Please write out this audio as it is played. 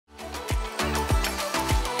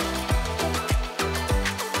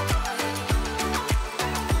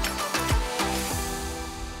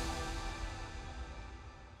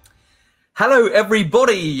Hello,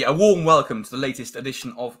 everybody! A warm welcome to the latest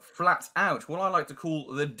edition of Flat Out, what I like to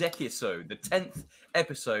call the Decusode, the 10th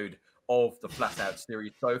episode of the Flat Out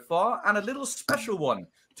series so far, and a little special one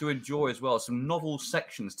to enjoy as well, some novel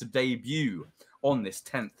sections to debut on this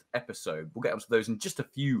 10th episode. We'll get onto those in just a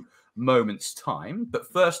few moments' time,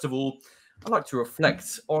 but first of all, I'd like to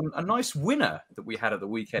reflect on a nice winner that we had at the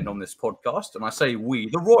weekend on this podcast, and I say we,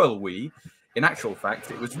 the royal we. In actual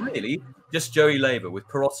fact, it was really just Joey Labour with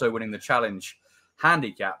Perotto winning the challenge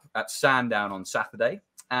handicap at Sandown on Saturday,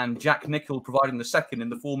 and Jack Nickel providing the second in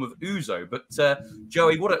the form of Uzo. But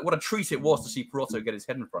Joey, what a treat it was to see Perotto get his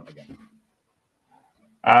head in front again.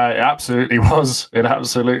 It absolutely was. It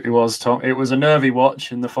absolutely was, Tom. It was a nervy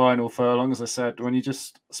watch in the final furlong, as I said. When you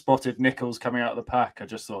just spotted Nichols coming out of the pack, I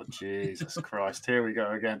just thought, Jesus Christ, here we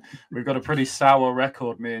go again. We've got a pretty sour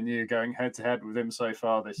record, me and you, going head-to-head with him so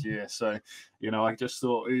far this year. So, I just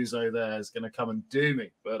thought Uzo there is going to come and do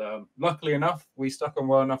me. But luckily enough, we stuck on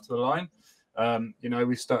well enough to the line.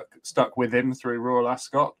 We stuck with him through Royal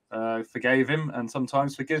Ascot, forgave him, and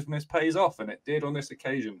sometimes forgiveness pays off, and it did on this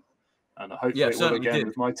occasion. And hopefully it will again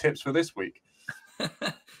with my tips for this week.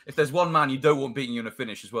 If there's one man you don't want beating you in a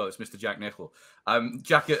finish as well, it's Mr. Jack Nickel.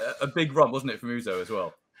 Jack, a big run, wasn't it, from Uzo as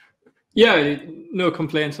well? Yeah, no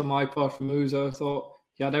complaints on my part from Uzo. I thought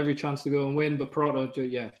he had every chance to go and win, but Perotto,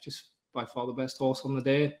 just by far the best horse on the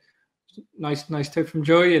day. Nice tip from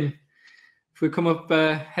Joey. And if we come up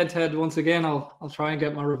head-to-head once again, I'll try and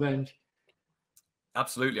get my revenge.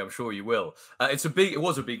 Absolutely, I'm sure you will. It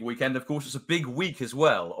was a big weekend, of course. It's a big week as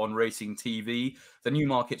well on racing TV. The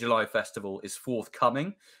Newmarket July Festival is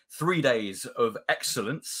forthcoming. 3 days of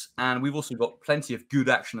excellence. And we've also got plenty of good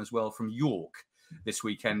action as well from York this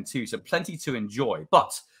weekend too. So plenty to enjoy.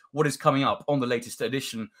 But what is coming up on the latest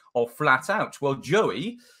edition of Flat Out? Well,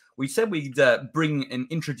 Joey, we said we'd bring and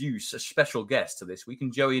introduce a special guest to this week.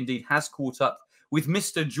 And Joey indeed has caught up with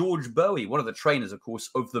Mr. George Boughey, one of the trainers, of course,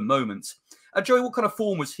 of the moment. Joey, what kind of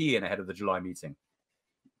form was he in ahead of the July meeting?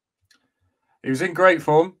 He was in great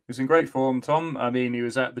form. Tom. I mean, he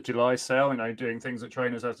was at the July sale, doing things that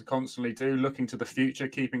trainers have to constantly do, looking to the future,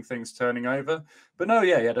 keeping things turning over. But no,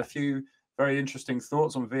 yeah, he had a few very interesting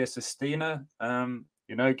thoughts on Via Sistina.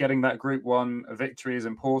 Getting that Group 1 victory is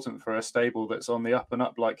important for a stable that's on the up and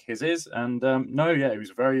up like his is. And it was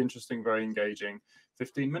very interesting, very engaging.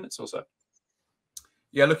 15 minutes or so.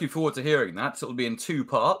 Yeah, looking forward to hearing that. It'll be in two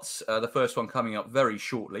parts. The first one coming up very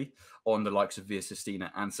shortly on the likes of Via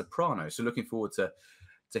Sistina and Soprano. So looking forward to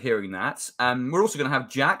hearing that. We're also going to have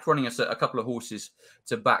Jack running us a couple of horses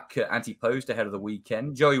to back anti-posed ahead of the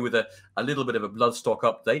weekend. Joey with a little bit of a Bloodstock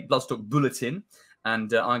update, Bloodstock Bulletin.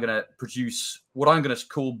 And I'm going to produce what I'm going to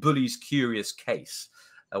call Bully's Curious Case.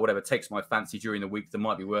 Whatever takes my fancy during the week that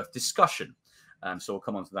might be worth discussion. So we'll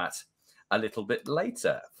come on to that a little bit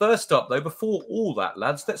later. First up, though, before all that,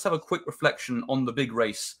 lads, let's have a quick reflection on the big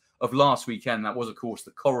race of last weekend. That was, of course,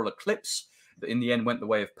 the Coral Eclipse that in the end went the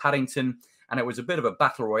way of Paddington. And it was a bit of a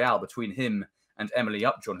battle royale between him and Emily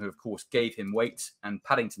Upjohn, who, of course, gave him weight, and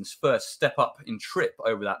Paddington's first step up in trip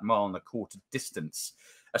over that mile and a quarter distance.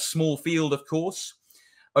 A small field, of course,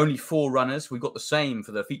 only 4 runners. We've got the same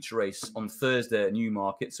for the feature race on Thursday at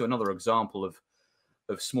Newmarket. So another example of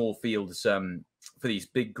small fields for these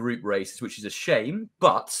big group races, which is a shame.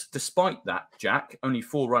 But despite that, Jack, only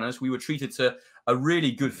 4 runners, we were treated to a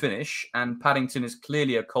really good finish. And Paddington is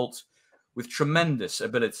clearly a colt with tremendous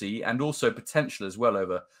ability and also potential as well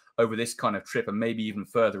over this kind of trip and maybe even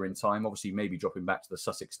further in time. Obviously, maybe dropping back to the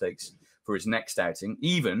Sussex Stakes for his next outing,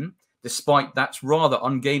 even despite that rather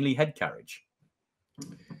ungainly head carriage.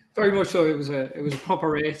 Very much so. It was a proper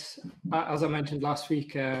race. As I mentioned last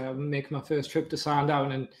week, making my first trip to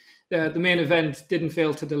Sandown, and the main event didn't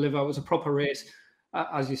fail to deliver. It was a proper race.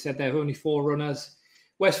 As you said, there were only 4 runners.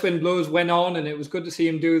 West Wind Blows went on, and it was good to see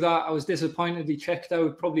him do that. I was disappointed he checked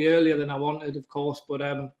out probably earlier than I wanted, of course, but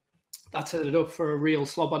that set it up for a real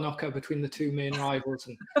slobber knocker between the 2 main rivals.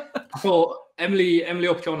 And I thought Emily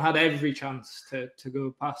Upjohn had every chance to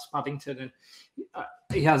go past Paddington, and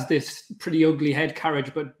he has this pretty ugly head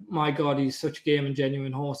carriage, but my God, he's such a game and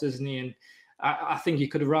genuine horse, isn't he? And I think he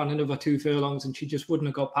could have run another 2 furlongs and she just wouldn't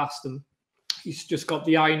have got past him. He's just got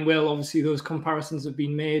the iron will. Obviously, those comparisons have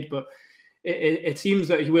been made, but it seems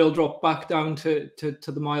that he will drop back down to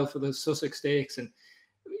the mile for the Sussex Stakes, and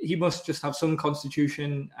he must just have some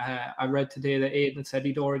constitution. I read today that Aidan said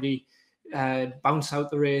he'd already bounced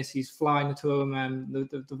out the race. He's flying to him, and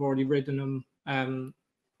they've already ridden him,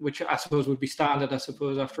 which I suppose would be standard,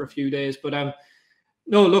 after a few days. But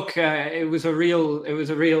no, look, it was a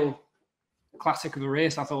real classic of a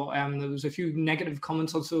race. I thought there was a few negative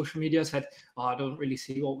comments on social media. Said, "Oh, I don't really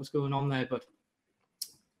see what was going on there," but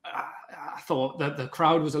I thought that the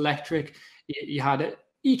crowd was electric. You had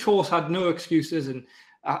each horse had no excuses, and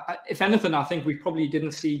if anything, I think we probably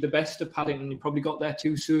didn't see the best of Paddington. He probably got there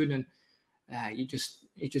too soon, and he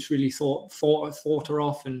just really fought her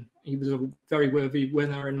off, and he was a very worthy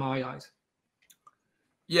winner in my eyes.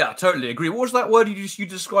 Yeah, I totally agree. What was that word you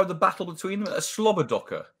described the battle between them? A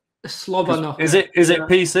slobberdocker. A slobber knocker. Is it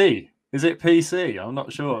PC? Is it PC? I'm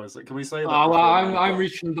not sure. Can we say that? Oh, well, I'm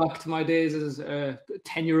reaching back to my days as a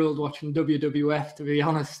 10-year-old watching WWF, to be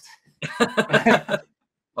honest. I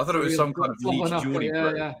thought it was some kind of Leech Geordie.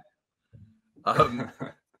 Yeah.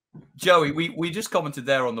 Joey, we just commented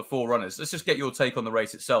there on the Forerunners. Let's just get your take on the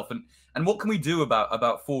race itself, and what can we do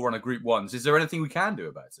about Forerunner Group 1s? Is there anything we can do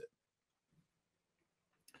about it?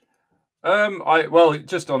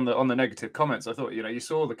 Just on the negative comments, I thought, you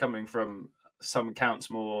saw the coming from some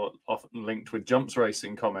accounts more often linked with jumps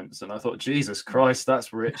racing comments, and I thought, Jesus Christ,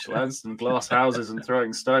 that's rich, lads, and glass houses and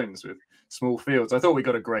throwing stones with small fields. I thought we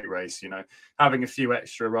got a great race. Having a few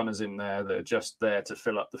extra runners in there that are just there to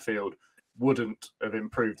fill up the field wouldn't have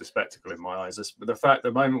improved the spectacle in my eyes. The fact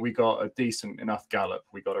the moment we got a decent enough gallop,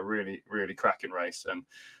 we got a really, really cracking race. And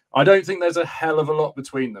I don't think there's a hell of a lot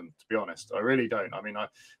between them, to be honest. I really don't. I mean, I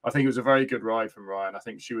think it was a very good ride from Ryan. I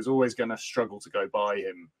think she was always going to struggle to go by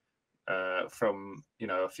him from,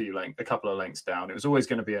 a couple of lengths down. It was always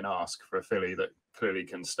going to be an ask for a filly that clearly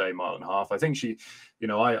can stay 1.5 miles. I think she,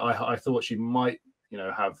 I thought she might,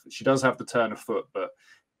 she does have the turn of foot, but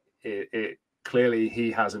it clearly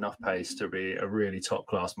he has enough pace to be a really top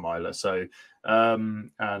class miler. So,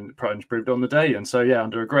 and proved on the day. And so, yeah,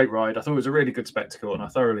 under a great ride, I thought it was a really good spectacle and I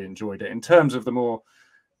thoroughly enjoyed it. In terms of the more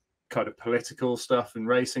kind of political stuff and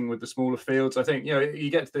racing with the smaller fields, I think, you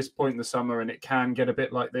get to this point in the summer and it can get a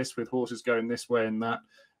bit like this with horses going this way and that.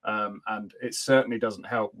 And it certainly doesn't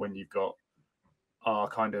help when you've got our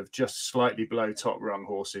kind of just slightly below top rung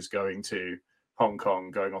horses going to Hong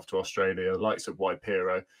Kong, going off to Australia, the likes of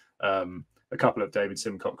Waipiro, a couple of David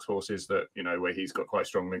Simcock's horses that, where he's got quite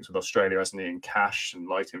strong links with Australia, hasn't he, in Cash and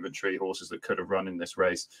Light Infantry, horses that could have run in this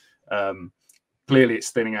race. Clearly it's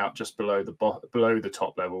thinning out just below the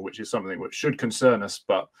top level, which is something which should concern us,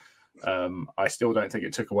 but I still don't think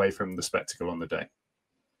it took away from the spectacle on the day.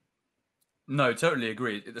 No, totally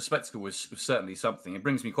agree. The spectacle was certainly something. It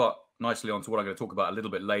brings me quite nicely on to what I'm going to talk about a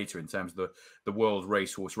little bit later in terms of the world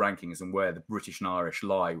racehorse rankings and where the British and Irish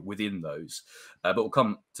lie within those. But we'll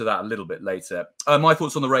come to that a little bit later. My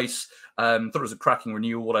thoughts on the race, thought it was a cracking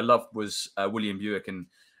renewal. What I loved was William Buick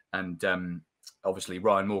and obviously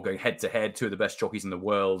Ryan Moore going head-to-head, two of the best jockeys in the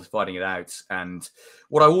world, fighting it out. And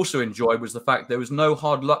what I also enjoyed was the fact there was no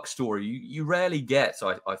hard luck story. You rarely get,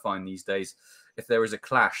 I find these days, if there is a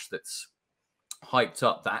clash that's hyped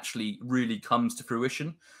up that actually really comes to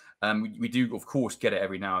fruition. We do, of course, get it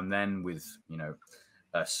every now and then with,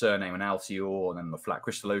 a Surname and Altior, and then the Flat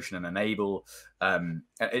Crystal Ocean and Enable.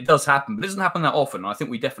 It does happen, but it doesn't happen that often. I think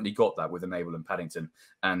we definitely got that with Enable and Paddington.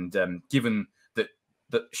 And given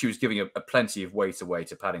that she was giving a plenty of weight away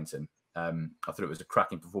to Paddington, I thought it was a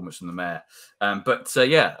cracking performance from the mare.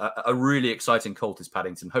 A really exciting colt is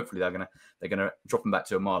Paddington. Hopefully they're gonna drop him back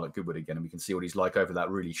to a mile at Goodwood again, and we can see what he's like over that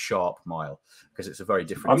really sharp mile, because it's a very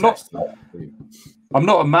different test. I'm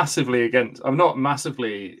not massively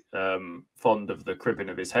fond of the cribbing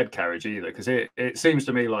of his head carriage either, because it seems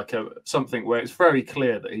to me like something where it's very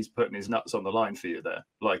clear that he's putting his nuts on the line for you there.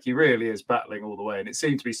 Like, he really is battling all the way, and it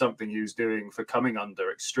seemed to be something he was doing for coming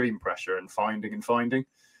under extreme pressure and finding.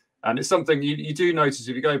 And it's something you do notice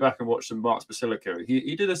if you go back and watch some Mark's Basilica.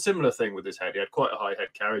 He did a similar thing with his head. He had quite a high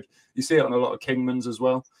head carriage. You see it on a lot of Kingmans as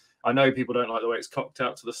well. I know people don't like the way it's cocked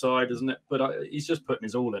out to the side, isn't it? But he's just putting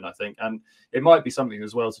his all in, I think. And it might be something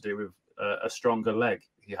as well to do with a stronger leg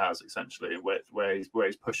he has, essentially, where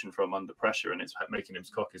he's pushing from under pressure, and it's making him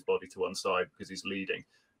cock his body to one side because he's leading,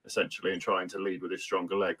 essentially, and trying to lead with his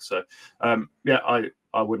stronger leg. So,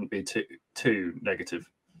 I wouldn't be too negative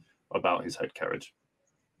about his head carriage.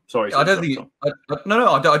 Sorry, I don't think. I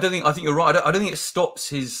don't think. I think you're right. I don't think it stops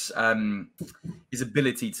his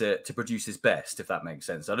ability to produce his best, if that makes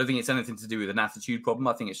sense. I don't think it's anything to do with an attitude problem.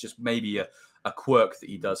 I think it's just maybe a quirk that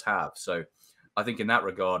he does have. So, I think in that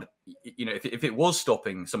regard, if it was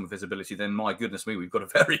stopping some of his ability, then my goodness me, we've got a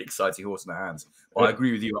very exciting horse in our hands. Well, I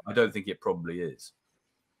agree with you. I don't think it probably is.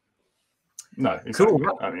 No, exactly.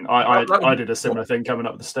 Cool. I mean, I did a similar thing coming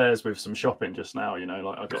up the stairs with some shopping just now.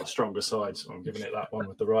 Like, I got a stronger side, so I'm giving it that one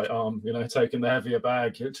with the right arm. Taking the heavier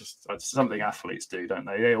bag. It's something athletes do, don't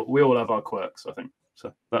they? We all have our quirks, I think.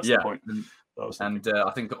 So that's the point. And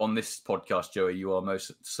I think on this podcast, Joey, you are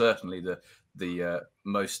most certainly the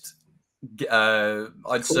most,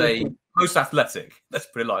 I'd say, most athletic. Let's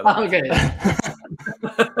put it like that. Okay.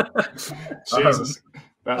 Jesus.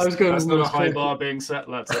 That's not a high with bar being set,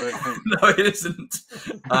 lads, I don't think. No, it isn't.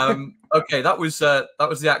 Okay, that was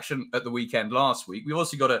the action at the weekend last week. We've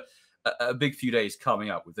also got a big few days coming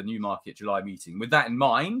up with the Newmarket July meeting. With that in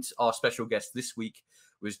mind, our special guest this week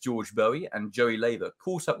was George Boughey, and Joey Labour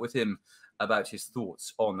caught up with him about his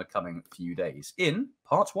thoughts on the coming few days in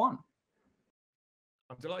part 1.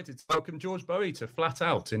 I'm delighted to welcome George Boughey to Flat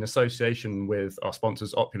Out in association with our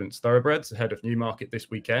sponsors Opulence Thoroughbreds ahead of Newmarket this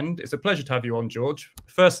weekend. It's a pleasure to have you on, George.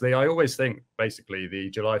 Firstly, I always think basically the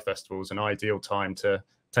July Festival is an ideal time to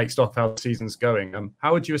take stock of how the season's going.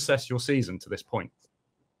 How would you assess your season to this point?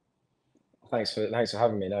 Thanks for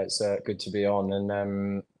having me. No, it's good to be on,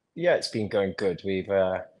 and yeah, it's been going good. We've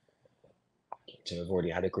already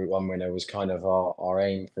had a Group 1 winner was kind of our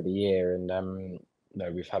aim for the year, and no,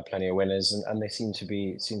 we've had plenty of winners, and they seem to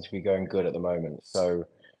be going good at the moment. So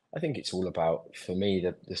I think it's all about, for me,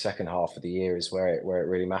 the second half of the year is where it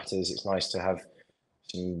really matters. It's nice to have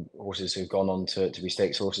some horses who've gone on to be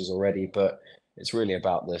stakes horses already, but it's really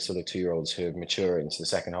about the sort of 2-year-olds who are maturing to the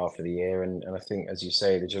second half of the year. And I think, as you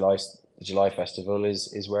say, the July Festival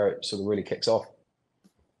is where it sort of really kicks off.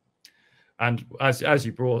 And as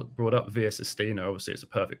you brought up Via Sistina, obviously it's a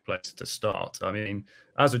perfect place to start. I mean,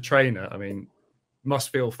 as a trainer,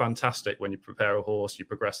 must feel fantastic when you prepare a horse, you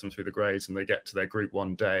progress them through the grades, and they get to their Group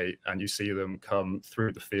 1 day, and you see them come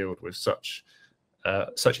through the field with such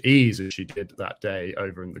ease as she did that day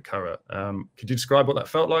over in the Curragh. Could you describe what that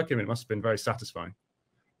felt like? It must have been very satisfying.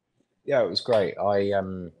 Yeah, it was great.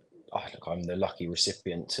 I'm the lucky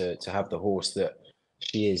recipient to have the horse that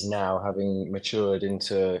she is now, having matured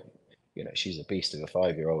into, she's a beast of a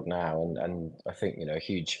 5-year-old now, and I think a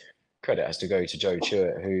huge credit has to go to Joe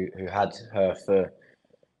Chewett, who had her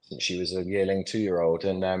since she was a yearling 2-year-old,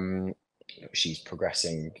 and she's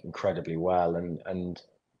progressing incredibly well, and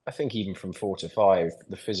I think even from 4 to 5,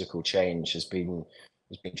 the physical change has been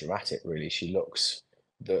dramatic. Really, she looks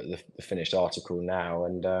the finished article now,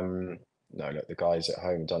 and no, look, the guys at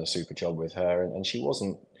home have done a super job with her, and she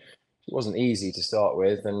wasn't easy to start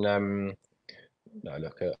with, and no,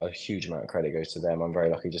 look, a huge amount of credit goes to them. I'm very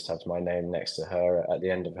lucky just to have my name next to her at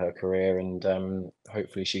the end of her career, and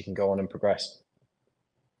hopefully she can go on and progress.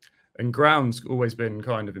 And ground's always been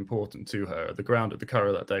kind of important to her. The ground at the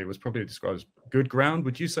Curragh that day was probably described as good ground.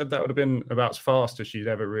 Would you say that would have been about as fast as she'd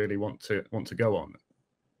ever really want to go on?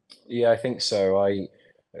 Yeah, I think so.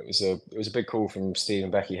 It was a big call from Steve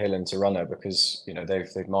and Becky Hillen to run her, because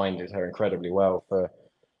they've minded her incredibly well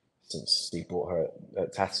since Steve bought her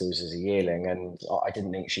at Tattles as a yearling, and I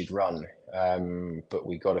didn't think she'd run. But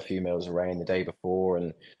we got a few mils of rain the day before,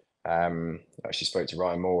 and actually spoke to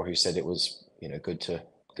Ryan Moore, who said it was good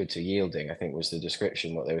to yielding, I think was the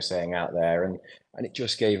description, what they were saying out there, and it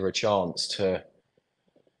just gave her a chance to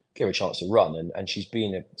run, and she's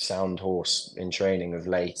been a sound horse in training of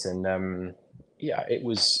late, and yeah, it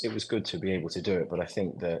was good to be able to do it. But I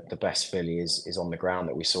think the best filly is on the ground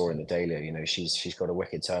that we saw in the Dahlia. She's got a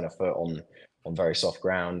wicked turn of foot on very soft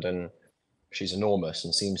ground, and she's enormous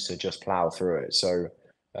and seems to just plough through it. So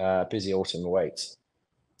busy autumn awaits.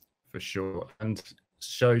 For sure. And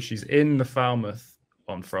so she's in the Falmouth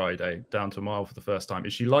on Friday, down to a mile for the first time.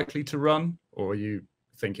 Is she likely to run, or are you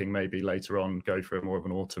thinking maybe later on go for more of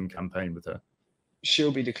an autumn campaign with her?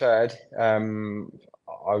 She'll be declared.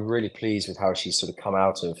 I'm really pleased with how she's sort of come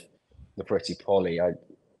out of the Pretty Polly.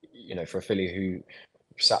 For a filly who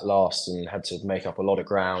sat last and had to make up a lot of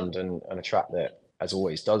ground, and a track that, as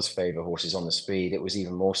always, does favour horses on the speed, it was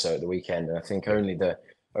even more so at the weekend. And I think only the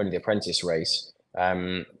apprentice race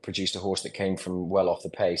produced a horse that came from well off the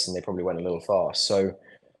pace, and they probably went a little fast. So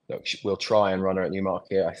look, we'll try and run her at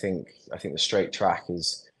Newmarket. I think the straight track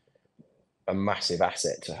is a massive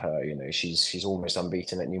asset to her. She's almost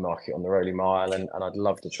unbeaten at Newmarket on the Rowley Mile, and I'd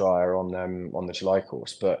love to try her on the July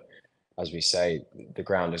course. But as we say, the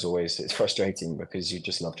ground is always, it's frustrating, because you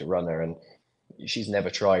just love to run her, and she's never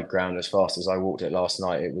tried ground as fast as I walked it last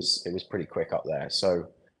night. It was pretty quick up there. So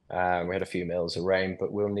we had a few mils of rain,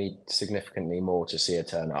 but we'll need significantly more to see her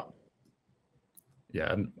turn up.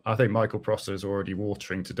 Yeah, and I think Michael Prosser is already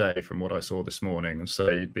watering today from what I saw this morning, and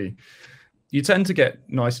so you tend to get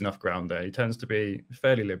nice enough ground there. He tends to be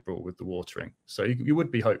fairly liberal with the watering. So you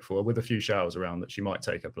would be hopeful, with a few showers around, that she might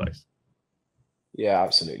take her place. Yeah,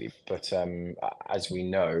 absolutely. But as we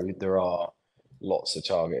know, there are lots of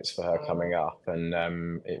targets for her coming up,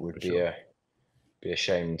 and it would be a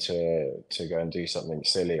shame to go and do something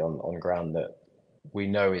silly on ground that we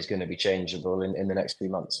know is going to be changeable in the next few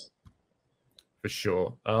months. For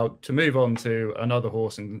sure. To move on to another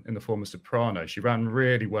horse in the form of Soprano, she ran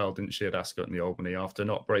really well, didn't she, at Ascot in the Albany after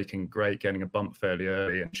not breaking great, getting a bump fairly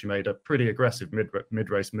early, and she made a pretty aggressive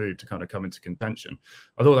mid-race move to kind of come into contention.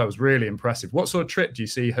 I thought that was really impressive. What sort of trip do you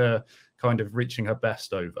see her kind of reaching her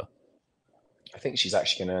best over? I think she's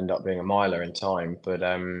actually going to end up being a miler in time, but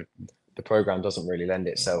the program doesn't really lend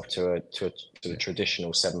itself to a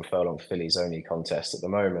traditional 7 furlong fillies only contest at the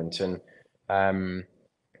moment, and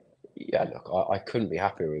yeah, look, I couldn't be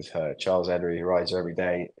happier with her. Charles Edery, who rides her every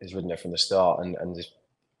day, has ridden her from the start and is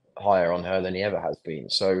higher on her than he ever has been.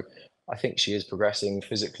 So I think she is progressing.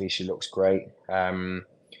 Physically, she looks great.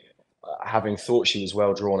 Having thought she was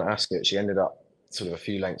well drawn at Ascot, she ended up sort of a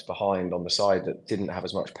few lengths behind on the side that didn't have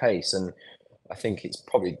as much pace. And I think it's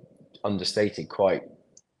probably understated quite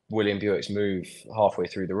William Buick's move halfway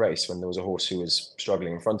through the race when there was a horse who was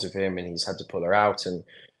struggling in front of him and he's had to pull her out and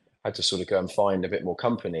had to sort of go and find a bit more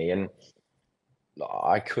company. And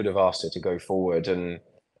I could have asked her to go forward and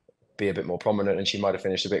be a bit more prominent and she might have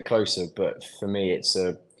finished a bit closer. But for me, it's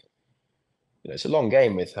a long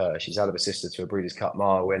game with her. She's out of a sister to a Breeders' Cup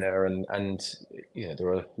Mile winner, and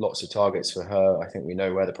there are lots of targets for her. I think we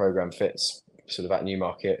know where the program fits, sort of at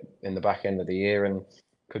Newmarket in the back end of the year, and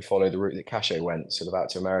could follow the route that Cachet went, sort of out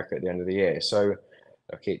to America at the end of the year. So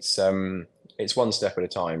look, it's one step at a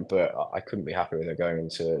time, but I couldn't be happy with her going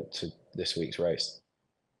into this week's race.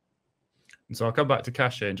 And so I'll come back to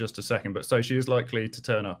Cachet in just a second, but so she is likely to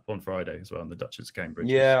turn up on Friday as well in the Duchess of Cambridge.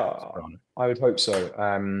 Yeah, I would hope so.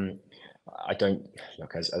 I don't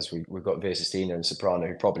look as we've got Via Sistina and Soprano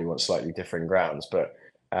who probably want slightly different grounds, but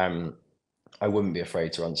I wouldn't be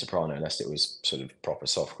afraid to run Soprano unless it was sort of proper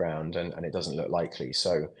soft ground, and it doesn't look likely.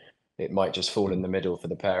 So it might just fall in the middle for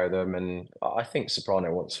the pair of them. And I think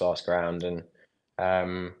Soprano wants fast ground, and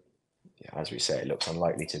as we say, it looks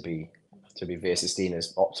unlikely to be Via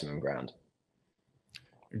Sistina's optimum ground.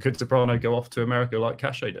 Could Soprano go off to America like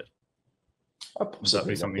Cachet did? Would that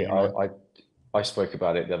be something I spoke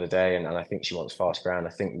about it the other day, and I think she wants fast ground.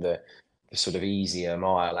 I think the sort of easier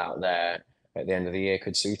mile out there at the end of the year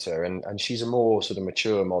could suit her, and she's a more sort of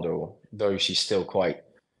mature model, though she's still quite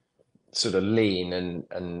sort of lean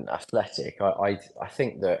and athletic. I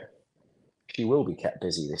think that she will be kept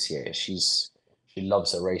busy this year. She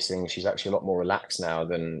loves her racing. She's actually a lot more relaxed now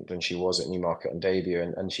than she was at Newmarket on debut,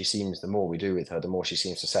 and she seems, the more we do with her, the more she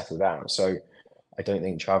seems to settle down. So I don't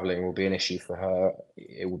think traveling will be an issue for her.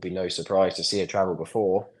 It would be no surprise to see her travel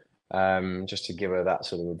before, just to give her that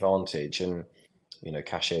sort of advantage. And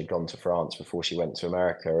Cachet had gone to France before she went to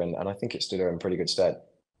America, and I think it stood her in pretty good stead.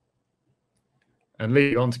 And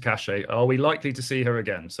leading on to Cachet, are we likely to see her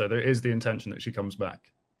again? So there is the intention that she comes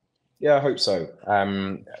back. Yeah, I hope so.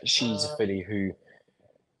 She's a filly who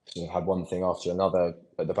had one thing after another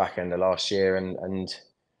at the back end of last year, and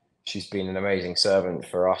she's been an amazing servant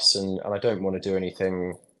for us. And I don't want to do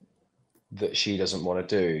anything that she doesn't want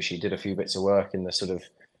to do. She did a few bits of work in the sort of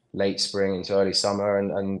late spring into early summer,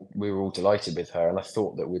 and we were all delighted with her. And I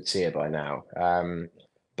thought that we'd see her by now.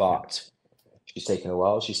 But she's taken a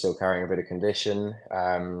while. She's still carrying a bit of condition.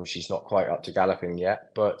 She's not quite up to galloping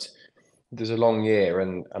yet, but there's a long year,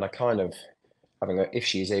 and I kind of if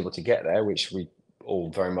she is able to get there, which we all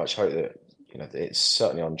very much hope that it's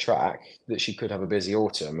certainly on track, that she could have a busy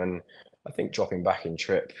autumn. And I think dropping back in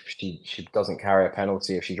trip, she doesn't carry a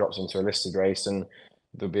penalty if she drops into a listed race, and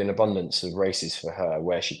there'll be an abundance of races for her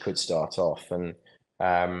where she could start off. And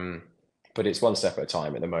but it's one step at a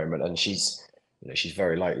time at the moment, and she's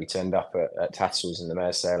very likely to end up at Tattel's in the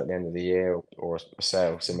mare's sale at the end of the year, or a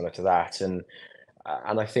sale similar to that. And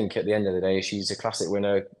I think at the end of the day, she's a classic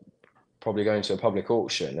winner, probably going to a public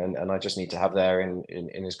auction, and I just need to have there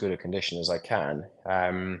in as good a condition as I can,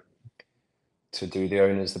 to do the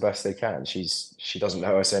owners the best they can. She doesn't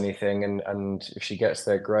owe us anything, and if she gets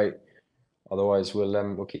there, great. Otherwise,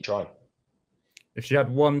 we'll keep trying. If she had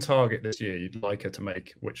one target this year you'd like her to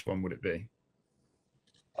make, which one would it be?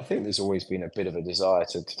 I think there's always been a bit of a desire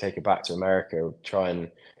to take it back to America, try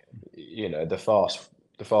and the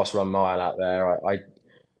fast run mile out there. I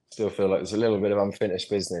still feel like there's a little bit of unfinished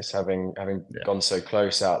business having gone so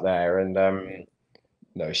close out there. And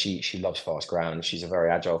no, she loves fast ground. She's a very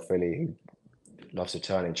agile filly who loves to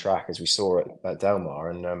turn in track, as we saw at Del Mar.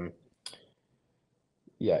 And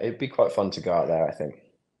yeah, it'd be quite fun to go out there, I think.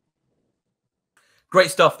 Great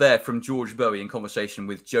stuff there from George Boughey in conversation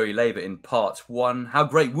with Joey Labour in part 1. How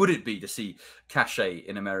great would it be to see Cachet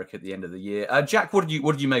in America at the end of the year? Jack, what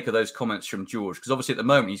did you make of those comments from George? Because obviously at the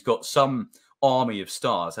moment he's got some army of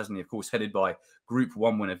stars, hasn't he? Of course, headed by Group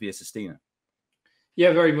 1 winner Via Sistina.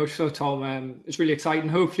 Yeah, very much so, Tom. It's really exciting.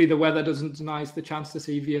 Hopefully the weather doesn't deny us the chance to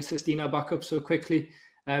see Via Sistina back up so quickly.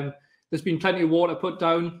 there's been plenty of water put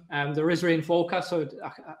down. There is rain forecast, so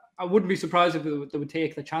I wouldn't be surprised if they would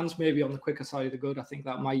take the chance maybe on the quicker side of the good. I think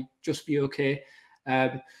that might just be okay.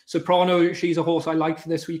 Soprano, she's a horse I like for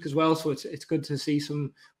this week as well, so it's good to see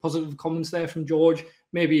some positive comments there from George.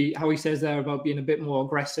 Maybe how he says there about being a bit more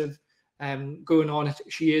aggressive going on.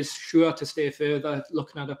 She is sure to stay further.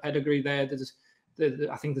 Looking at her pedigree there,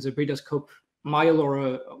 I think there's a Breeders' Cup mile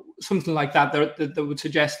or something like that that would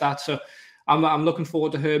suggest that. So I'm looking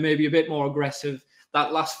forward to her maybe a bit more aggressive.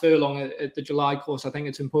 That last furlong at the July course, I think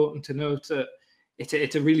it's important to note that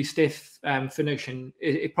it's a really stiff finish, and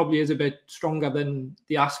it probably is a bit stronger than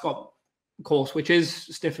the Ascot course, which is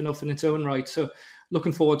stiff enough in its own right. So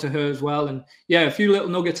looking forward to her as well. And yeah, a few little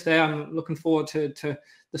nuggets there. I'm looking forward to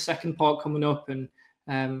the second part coming up, and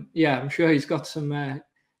I'm sure he's got some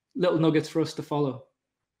little nuggets for us to follow.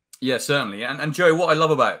 Yeah, certainly. And Joe, what I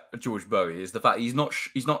love about George Boughey is the fact he's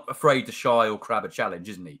not afraid to shy or crab a challenge,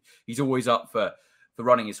 isn't he? He's always up for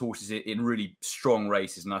running his horses in really strong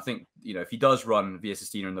races. And I think, if he does run Via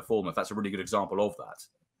Sistina in the Falmouth, that's a really good example of that.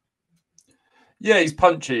 Yeah, he's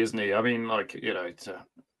punchy, isn't he? I mean, to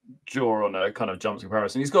draw on a kind of jumps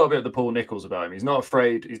comparison, he's got a bit of the Paul Nicholls about him. He's not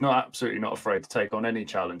afraid. He's absolutely not afraid to take on any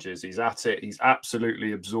challenges. He's at it. He's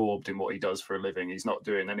absolutely absorbed in what he does for a living. He's not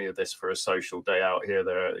doing any of this for a social day out here.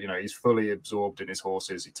 He's fully absorbed in his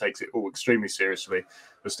horses. He takes it all extremely seriously,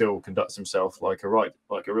 but still conducts himself like a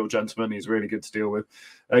real gentleman. He's really good to deal with.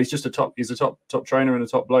 He's a top trainer and a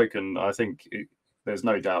top bloke, and I think there's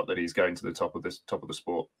no doubt that he's going to the top of the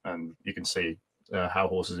sport. And you can see how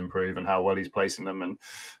horses improve and how well he's placing them, and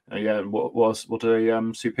what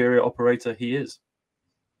a superior operator he is.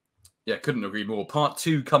 Yeah, couldn't agree more. Part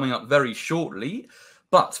 2 coming up very shortly.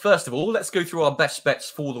 But first of all, let's go through our best bets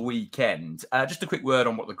for the weekend. Just a quick word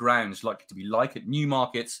on what the ground's likely to be like at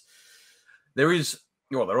Newmarket. There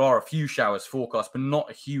are a few showers forecast, but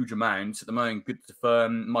not a huge amount. At the moment, good to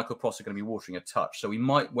firm. Michael Pross are going to be watering a touch, so we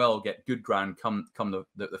might well get good ground come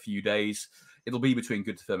the few days. It'll be between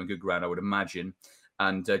good to firm and good ground, I would imagine.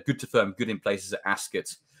 And good to firm, good in places at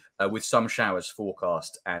Ascot, with some showers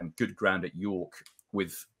forecast, and good ground at York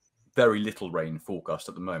with very little rain forecast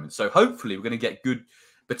at the moment. So hopefully we're going to get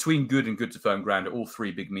between good and good to firm ground at all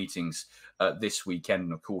 3 big meetings this weekend.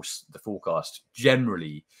 And of course, the forecast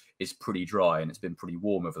generally is pretty dry, and it's been pretty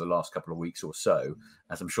warm over the last couple of weeks or so,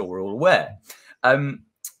 as I'm sure we're all aware.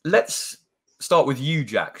 Let's start with you,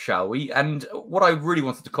 Jack, shall we? And what I really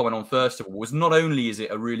wanted to comment on first of all was not only is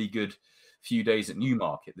it a really good few days at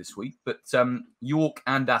Newmarket this week, but York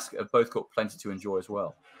and Ascot have both got plenty to enjoy as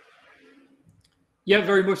well. Yeah,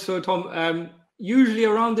 very much so, Tom. Usually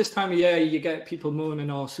around this time of year, you get people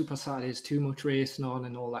moaning, Super Saturday's too much racing on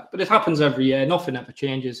and all that. But it happens every year. Nothing ever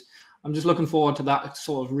changes. I'm just looking forward to that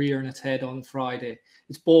sort of rearing its head on Friday.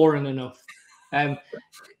 It's boring enough.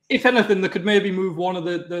 If anything, they could maybe move one of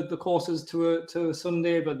the courses to a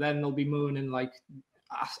Sunday, but then they'll be moaning like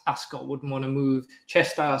Ascot wouldn't want to move.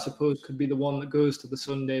 Chester, I suppose, could be the one that goes to the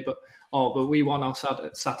Sunday, but we want our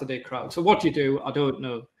Saturday crowd. So what do, I don't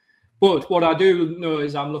know. But what I do know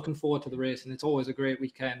is I'm looking forward to the race, and it's always a great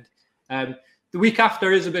weekend. The week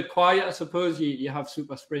after is a bit quiet, I suppose. You have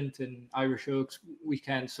Super Sprint and Irish Oaks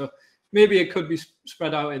weekend, so maybe it could be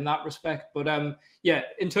spread out in that respect. But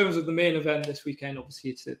in terms of the main event this weekend, obviously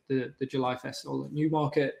it's the July Festival at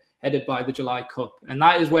Newmarket, headed by the July Cup. And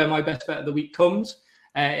that is where my best bet of the week comes.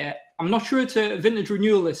 I'm not sure it's a vintage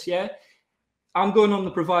renewal this year. I'm going on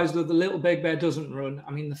the proviso the Little Big Bear doesn't run.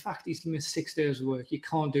 I mean, the fact he's missed 6 days of work, you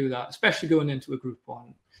can't do that, especially going into a Group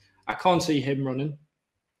 1. I can't see him running.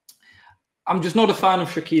 I'm just not a fan of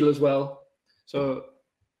Shaquille as well. So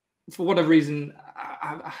for whatever reason,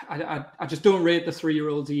 I just don't rate the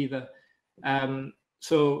 3-year-olds either.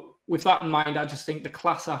 So with that in mind, I just think the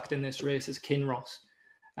class act in this race is Kinross.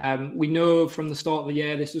 We know from the start of the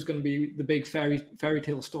year this is going to be the big fairy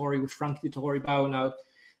tale story with Frankie Dettori bowing out.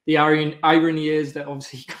 The irony is that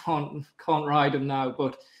obviously he can't ride him now,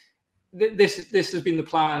 but this has been the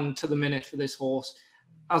plan to the minute for this horse.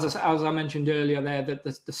 As I mentioned earlier there, that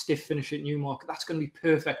the stiff finish at Newmarket, that's going to be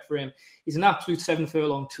perfect for him. He's an absolute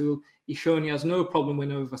 7-furlong tool. He's shown he has no problem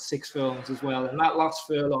winning over 6 furlongs as well. And that last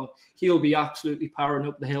furlong, he'll be absolutely powering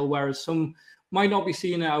up the hill, whereas some might not be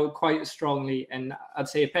seeing it out quite as strongly. And I'd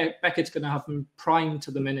say Beckett's going to have him primed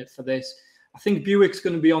to the minute for this. I think Buick's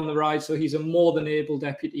going to be on the ride, so he's a more than able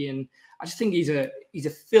deputy. And I just think he's a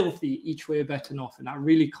filthy each way betting off, and I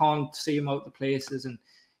really can't see him out the places. And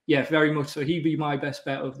yeah, very much so. He'd be my best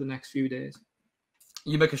bet over the next few days.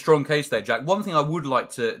 You make a strong case there, Jack. One thing I would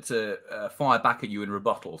like to fire back at you in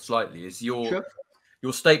rebuttal slightly is your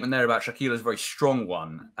your statement there about Shaquille is a very strong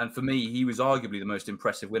one, and for me, he was arguably the most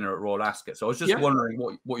impressive winner at Royal Ascot. So I was just wondering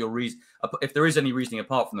what your reason, if there is any reasoning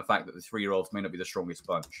apart from the fact that the 3-year-olds may not be the strongest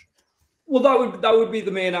bunch. Well, that would be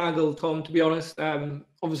the main angle, Tom. To be honest,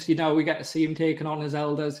 obviously now we get to see him taking on his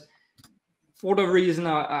elders. For whatever reason,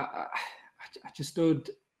 I just don't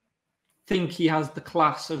think he has the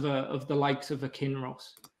class of the likes of a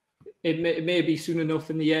Kinross. It may be soon enough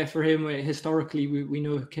in the year for him. Historically, we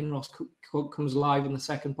know Kinross comes live in the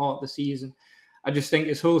second part of the season. I just think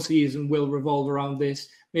his whole season will revolve around this,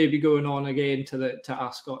 maybe going on again to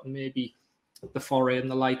Ascot and maybe the Foray and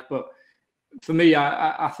the like. But for me,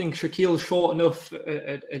 I think Shaquille's short enough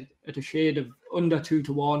at a shade of under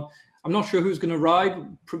 2-1. I'm not sure who's going to ride,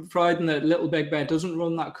 providing that Little Big Bear doesn't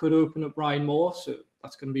run. That could open up Ryan Moore, so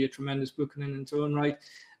that's going to be a tremendous booking in its own right.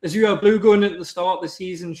 Azure Blue going into the start of the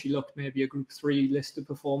season, she looked maybe a Group 3 listed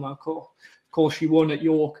performer. Of course, she won at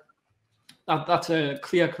York. That's a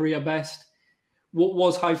clear career best. What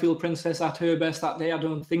was Highfield Princess at her best that day? I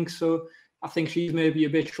don't think so. I think she's maybe a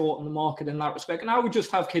bit short in the market in that respect. And I would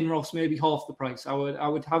just have Kinross maybe half the price. I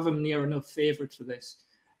would have him near enough favourite for this.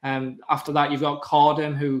 After that, you've got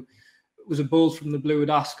Cardham, who was a bull from the blue at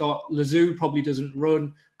Ascot. Lazoo probably doesn't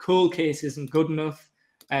run. Cold Case isn't good enough.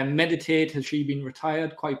 Meditate, has she been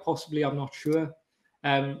retired? Quite possibly, I'm not sure.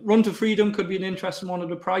 Run to Freedom could be an interesting one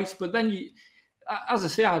at a price. But then, as I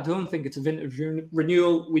say, I don't think it's a vintage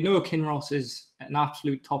renewal. We know Kinross is an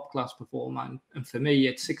absolute top-class performer. And for me,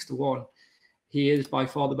 at 6-1, he is by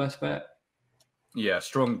far the best bet. Yeah,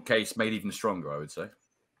 strong case made even stronger, I would say.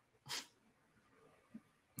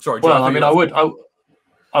 Sorry, well, I mean, I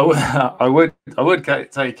would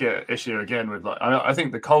take issue again with I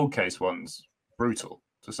think the Cold Case one's brutal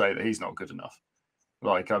to say that he's not good enough.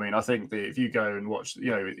 Like, I mean, I think that if you go and watch,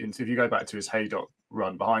 if you go back to his Haydock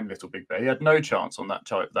run behind Little Big Bear, he had no chance on that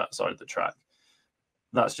side of the track.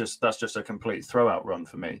 That's just a complete throwout run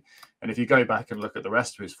for me. And if you go back and look at the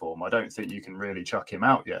rest of his form, I don't think you can really chuck him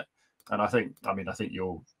out yet. And I think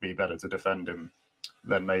you'll be better to defend him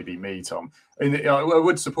than maybe me, Tom. I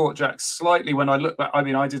would support Jack slightly when I look back. I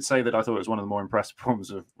mean, I did say that I thought it was one of the more impressive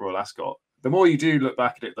performances of Royal Ascot. The more you do look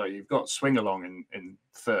back at it, though, you've got Swing Along in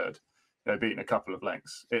third, beating a couple of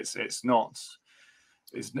lengths. It's not.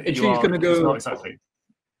 She's going to go exactly.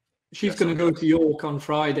 She's going to go to York on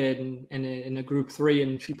Friday in a Group 3,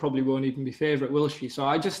 and she probably won't even be favourite, will she? So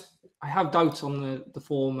I have doubts on the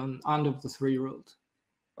form and of the 3-year-old.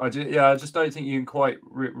 I just don't think you can quite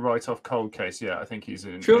write off Cold Case. Yeah, I think he's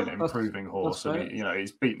an improving horse, and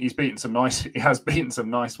he's beaten some nice. He has beaten some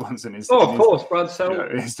nice ones in his. Of course,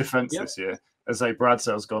 Bradsell. His defence this year. As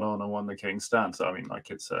Bradsell's gone on and won the King's Stand. So I mean, like,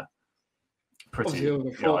 it's a pretty.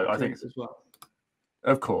 I think as well.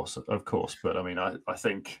 Of course, but I mean, I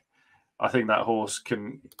think that horse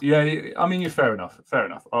can. Yeah, I mean, you're fair enough.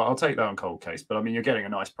 I'll take that on Cold Case, but I mean, you're getting a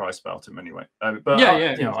nice price about him anyway. I'm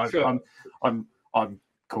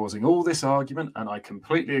causing all this argument, and I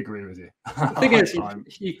completely agree with you. The thing is,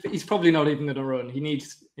 he's probably not even going to run. He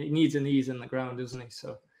needs an ease in the ground, doesn't he?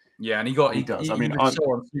 So yeah, and he does. I mean, was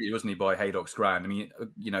so unsuited, wasn't he, by Haydock's ground? I mean,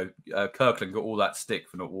 Kirkland got all that stick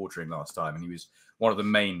for not watering last time, and he was one of the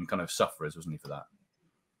main kind of sufferers, wasn't he, for that?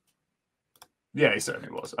 Yeah, he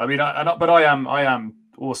certainly was. I mean, but I am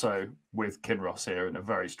also with Kinross here in a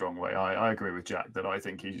very strong way. I agree with Jack that I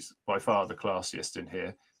think he's by far the classiest in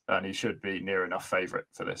here, and he should be near enough favourite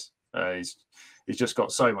for this. He's just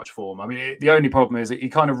got so much form. I mean, the only problem is that he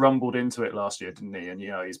kind of rumbled into it last year, didn't he? And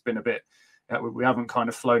he's been a bit. We haven't kind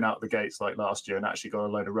of flown out the gates like last year and actually got a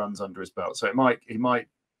load of runs under his belt. So he might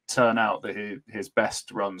turn out that his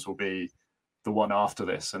best runs will be the one after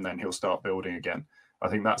this, and then he'll start building again. I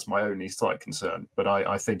think that's my only slight concern. But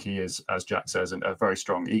I think he is, as Jack says, a very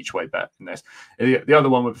strong each-way bet in this. The other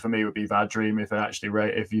one for me would be Vadream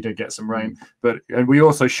if you did get some rain. And we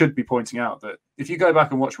also should be pointing out that if you go back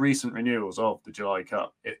and watch recent renewals of the July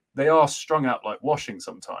Cup, they are strung out like washing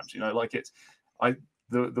sometimes.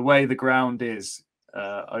 The way the ground is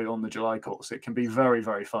on the July course, it can be very,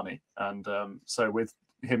 very funny. And so with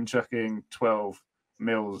him chucking 12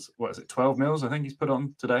 mils, 12 mils? I think he's put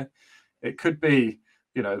on today. It could be.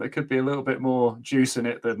 There could be a little bit more juice in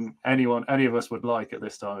it than any of us would like at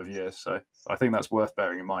this time of year. So I think that's worth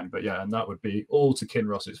bearing in mind. But yeah, and that would be all to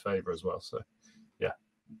Kinross's favour as well. So yeah,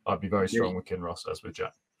 I'd be very strong with Kinross as with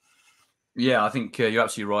Jack. Yeah, I think you're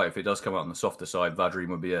absolutely right. If it does come out on the softer side, Vadream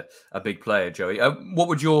would be a big player, Joey. What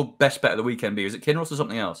would your best bet of the weekend be? Is it Kinross or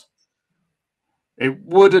something else? It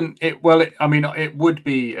wouldn't. It would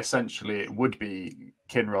be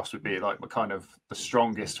Kinross would be like kind of the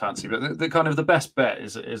strongest fancy, but the kind of the best bet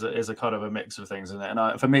is a kind of a mix of things in it.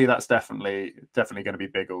 And for me, that's definitely going to be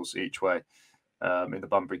Biggles each way. in the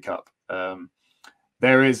Bunbury Cup.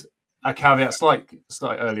 There is a caveat, slight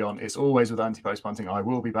early on. It's always with anti-post punting. I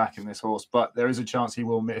will be back in this horse, but there is a chance he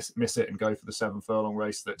will miss it and go for the 7 furlong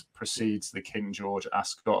race that precedes the King George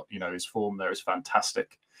Ascot. You know, his form there is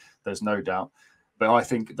fantastic. There's no doubt. But I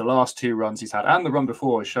think the last 2 runs he's had and the run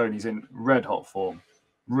before has shown he's in red hot form,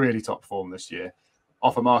 really top form this year.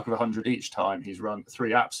 Off a mark of 100 each time, he's run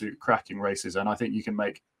 3 absolute cracking races, and I think you can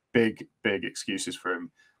make big excuses for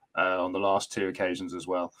him on the last 2 occasions as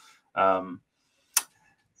well.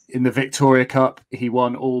 In the Victoria Cup, he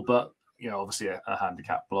won all but, obviously a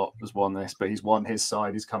handicap block has won this, but he's won his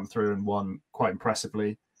side. He's come through and won quite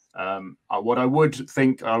impressively. What I would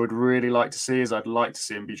think I would really like to see is I'd like to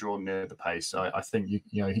see him be drawn near the pace. I think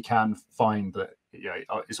he can find that.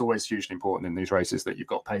 It's always hugely important in these races that you've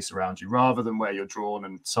got pace around you, rather than where you're drawn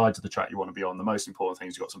and sides of the track you want to be on. The most important thing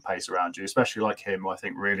is you've got some pace around you, especially like him. I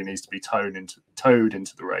think really needs to be towed into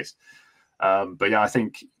the race. But yeah, I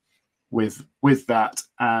think with that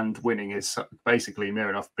and winning is basically near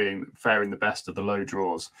enough being faring the best of the low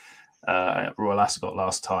draws. At Royal Ascot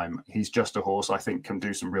last time, he's just a horse I think can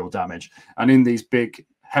do some real damage. And in these big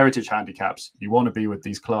heritage handicaps, you want to be with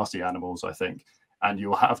these classy animals, I think. And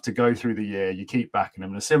you'll have to go through the year. You keep backing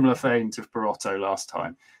them in a similar vein to Perotto last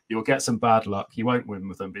time. You'll get some bad luck. You won't win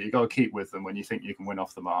with them, but you've got to keep with them when you think you can win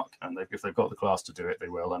off the mark. And if they've got the class to do it, they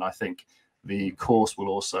will. And I think the course will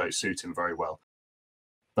also suit him very well.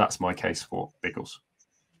 That's my case for Biggles.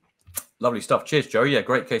 Lovely stuff. Cheers, Joe. Yeah,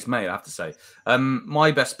 great case made, I have to say.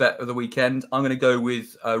 My best bet of the weekend, I'm going to go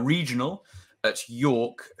with Regional at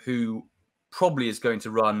York, who probably is going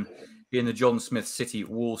to run in the John Smith City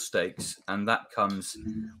Wall Stakes, and that comes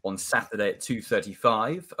on Saturday at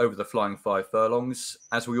 2:35 over the Flying 5 furlongs.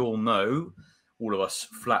 As we all know, all of us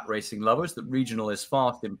flat racing lovers, that Regional is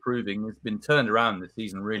fast improving. It's been turned around this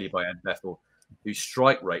season really by Ed Bethel, whose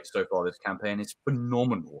strike rate so far this campaign is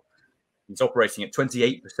phenomenal. He's operating at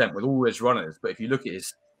 28% with all his runners, but if you look at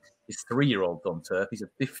his 3-year-olds on turf, he's had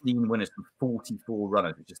 15 winners from 44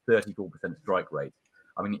 runners, which is 34% strike rate.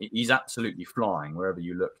 I mean, he's absolutely flying wherever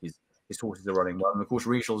you look. His horses are running well. And of course,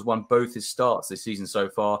 Regional has won both his starts this season so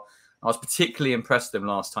far. I was particularly impressed with him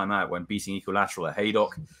last time out when beating Equilateral at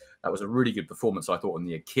Haydock. That was a really good performance, I thought, on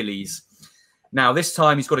the Achilles. Now, this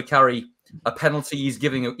time he's got to carry a penalty. He's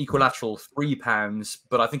giving Equilateral £3,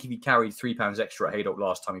 but I think if he carried £3 extra at Haydock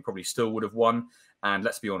last time, he probably still would have won. And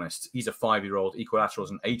let's be honest, he's a 5-year-old. Equilateral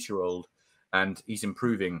is an 8-year-old, and he's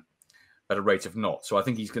improving at a rate of knots. So I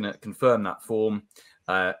think he's going to confirm that form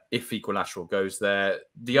if Equilateral goes there.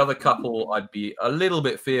 The other couple I'd be a little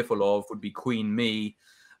bit fearful of would be Queen Me,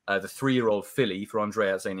 the 3-year-old filly for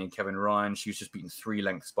Andrea Azzani and Kevin Ryan. She was just beaten 3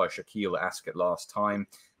 lengths by Shaquille at Ascot last time,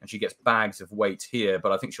 and she gets bags of weight here,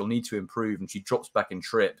 but I think she'll need to improve, and she drops back in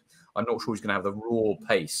trip. I'm not sure he's going to have the raw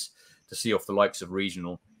pace to see off the likes of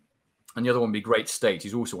Regional. And the other one would be Great State.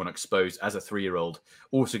 He's also one exposed as a 3-year-old.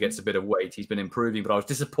 Also gets a bit of weight. He's been improving, but I was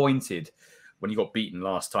disappointed when he got beaten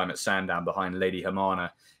last time at Sandown behind Lady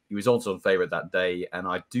Hermana. He was also on favourite that day, and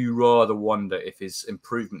I do rather wonder if his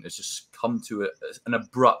improvement has just come to an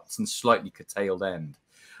abrupt and slightly curtailed end.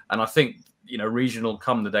 And I think, Regional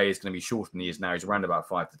come the day is going to be shorter than he is now. He's around about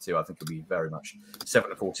 5-2. I think he'll be very much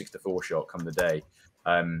 7-4, 6-4 shot come the day.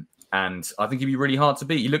 And I think he'd be really hard to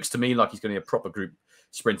beat. He looks to me like he's going to be a proper group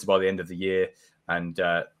sprinter by the end of the year. And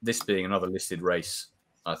this being another listed race,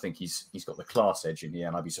 I think he's got the class edge in here,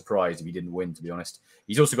 and I'd be surprised if he didn't win, to be honest.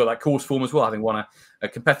 He's also got that course form as well, having won a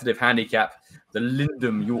competitive handicap, the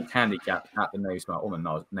Lindum York Handicap at the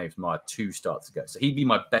Naves Mire 2 starts ago. So he'd be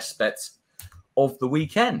my best bet of the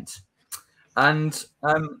weekend. And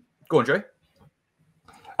go on, Joe.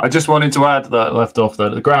 I just wanted to add that left off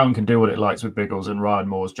that the ground can do what it likes with Biggles, and Ryan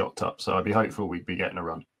Moore's jocked up. So I'd be hopeful we'd be getting a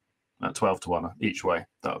run at 12-1 each way.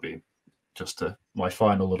 That would be just my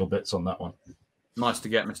final little bits on that one. Nice to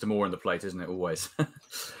get Mr. Moore in the plate, isn't it? Always.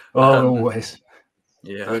 Always.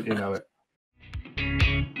 Yeah. Don't you know it?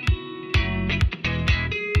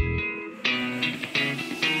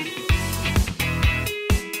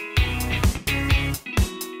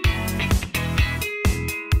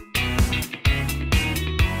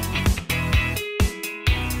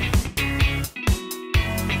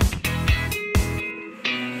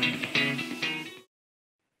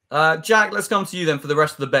 Jack, let's come to you then for the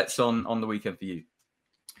rest of the bets on the weekend for you.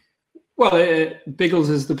 Well, Biggles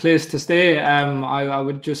is the place to stay. I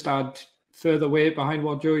would just add further weight behind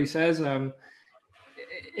what Joey says.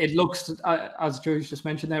 It looks, as Joey's just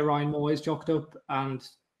mentioned there, Ryan Moore is jocked up. And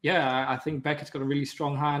yeah, I think Beckett's got a really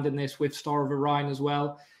strong hand in this with Star of Orion as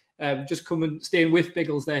well. Just staying with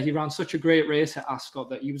Biggles there. He ran such a great race at Ascot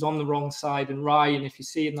that he was on the wrong side. And Ryan, if you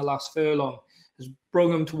see in the last furlong, has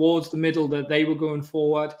brung him towards the middle that they were going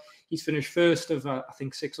forward. He's finished first of, I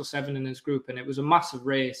think, 6 or 7 in his group, and it was a massive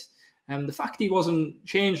race. And the fact he wasn't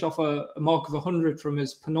changed off a mark of 100 from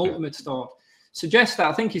his penultimate start suggests that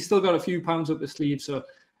I think he's still got a few pounds up his sleeve. So,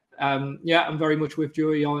 yeah, I'm very much with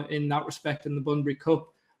Joey in that respect in the Bunbury Cup.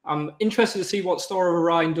 I'm interested to see what Star of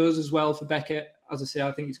Orion does as well for Beckett. As I say,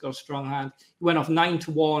 I think he's got a strong hand. He went off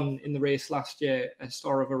 9-1 in the race last year,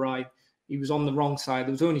 Star of Orion. He was on the wrong side.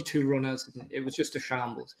 There was only 2 runners. It was just a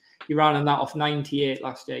shambles. He ran in that off 98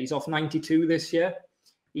 last year. He's off 92 this year.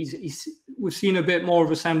 We've seen a bit more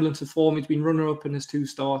of a semblance of form. He's been runner-up in his 2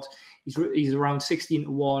 starts. He's around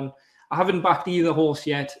 16-1. I haven't backed either horse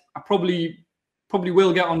yet. I probably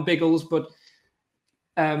will get on Biggles, but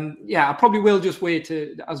yeah, I probably will just wait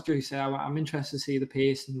to, as Joey said, I'm interested to see the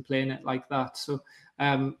pace and playing it like that. So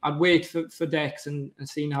I'd wait for Dex and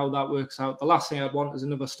seeing how that works out. The last thing I'd want is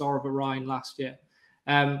another Star of Orion last year.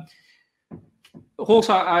 Horse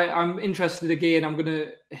I'm interested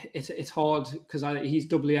again. It's hard because he's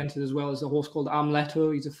doubly entered as well as a horse called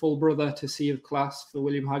Amleto. He's a full brother to Sea of Class for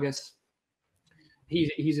William Haggis.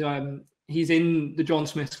 He's in the John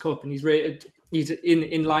Smith's Cup and he's rated. He's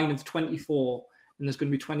in line of 24, and there's going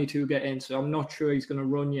to be 22 get in. So I'm not sure he's going to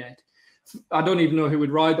run yet. I don't even know who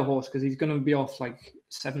would ride the horse because he's going to be off like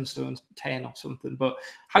 7 stone 10 or something. But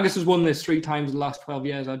Haggis has won this 3 times in the last 12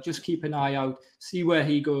 years. I'd just keep an eye out, see where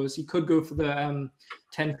he goes. He could go for the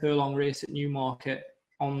 10 furlong race at Newmarket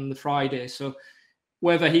on the Friday. So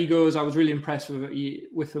wherever he goes, I was really impressed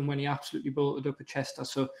with him when he absolutely bolted up at Chester.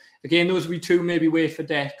 So again, those would be 2, maybe wait for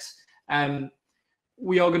Dex.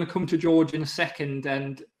 We are going to come to George in a second,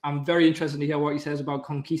 and I'm very interested to hear what he says about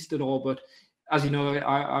Conquistador. But as you know,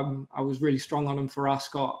 I was really strong on him for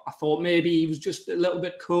Ascot. I thought maybe he was just a little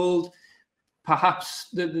bit cold. Perhaps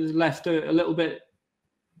the left a little bit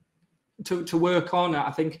to work on. I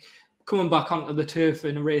think coming back onto the turf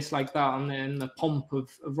in a race like that and then the pomp of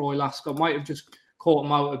Royal Ascot might have just caught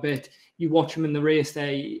him out a bit. You watch him in the race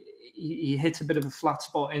there, he hits a bit of a flat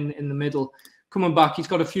spot in the middle. Coming back, he's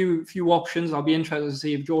got a few options. I'll be interested to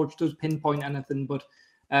see if George does pinpoint anything. But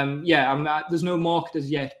yeah, there's no marketers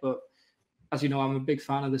yet. But as you know, I'm a big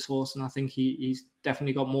fan of this horse, and I think he's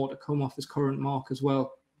definitely got more to come off his current mark as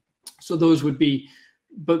well. So those would be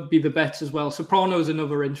the bets as well. Soprano is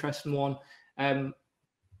another interesting one.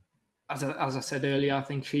 As I said earlier, I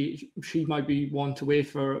think she might be one to wait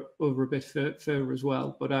for over a bit further as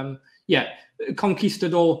well. But yeah,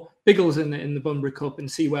 Conquistador, Biggles in the Bunbury Cup,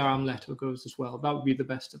 and see where Amleto goes as well. That would be the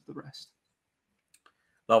best of the rest.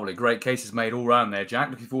 Lovely, great cases made all round there,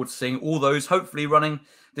 Jack. Looking forward to seeing all those hopefully running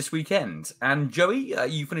this weekend. And Joey,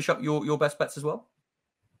 you finish up your best bets as well?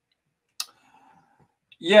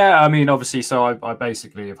 Yeah, I mean, obviously, so I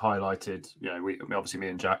basically have highlighted, me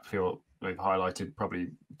and Jack feel we've highlighted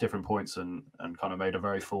probably different points and kind of made a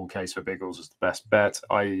very full case for Biggles as the best bet.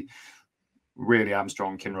 I really am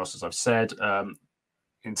strong Kinross, as I've said.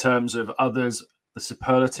 In terms of others, the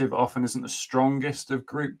superlative often isn't the strongest of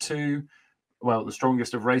Group 2. Well, the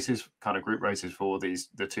strongest of races, kind of group races for the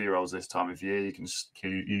 2-year-olds this time of year. You can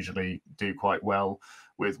usually do quite well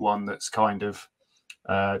with one that's kind of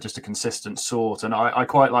just a consistent sort. And I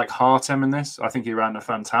quite like Hartem in this. I think he ran a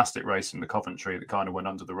fantastic race in the Coventry that kind of went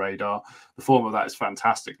under the radar. The form of that is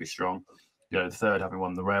fantastically strong. The third having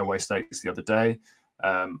won the Railway Stakes the other day.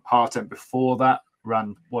 Hartem before that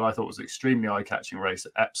ran what I thought was an extremely eye-catching race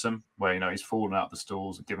at Epsom, where he's fallen out the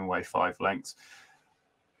stalls and given away 5 lengths.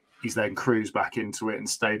 He's then cruised back into it and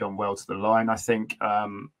stayed on well to the line. I think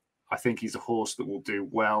he's a horse that will do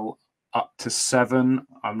well up to 7.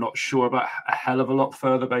 I'm not sure about a hell of a lot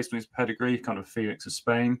further based on his pedigree, kind of Felix of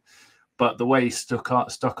Spain. But the way he stuck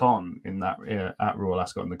on in that at Royal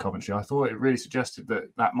Ascot in the Coventry, I thought it really suggested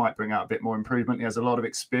that might bring out a bit more improvement. He has a lot of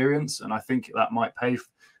experience, and I think that might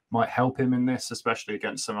help him in this, especially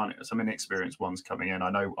against some inexperienced ones coming in.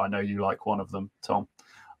 I know you like one of them, Tom,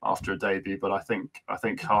 after a debut, but I think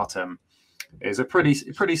Hartem is a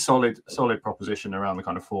pretty solid proposition around the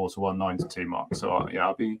kind of 4 to 1, 9 to 2 mark. So yeah,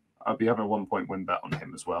 I'll be having a 1-point win bet on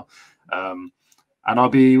him as well. And I'll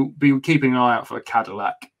be keeping an eye out for a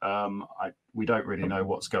Cadillac. We don't really know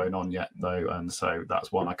what's going on yet, though, and so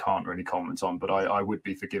that's one I can't really comment on. But I would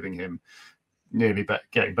be forgiving him nearly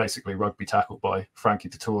getting basically rugby tackled by Frankie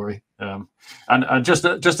Dettori. And just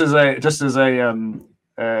as a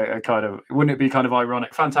kind of, wouldn't it be kind of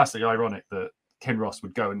ironic, fantastic ironic that Kinross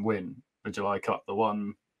would go and win the July Cup, the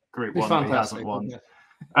one Group 1 that he hasn't won.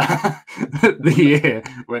 The year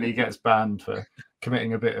when he gets banned for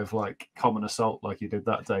committing a bit of like common assault like he did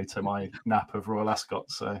that day to my nap of Royal Ascot.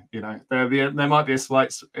 So, you know, there might be a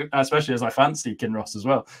slight, especially as I fancy Kinross as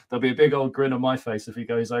well, there'll be a big old grin on my face if he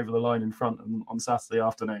goes over the line in front on Saturday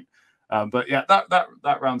afternoon. But yeah,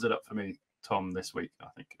 that rounds it up for me, Tom, this week, I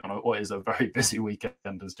think, on what is a very busy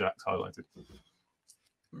weekend, as Jack's highlighted.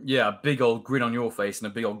 Yeah, a big old grin on your face and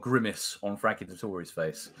a big old grimace on Frankie Dettori's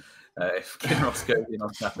face if Kinross goes in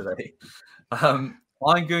on Saturday.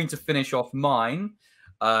 I'm going to finish off mine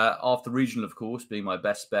after regional, of course, being my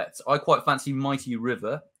best bet. I quite fancy Mighty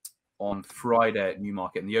River on Friday at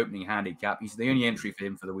Newmarket in the opening handicap. He's the only entry for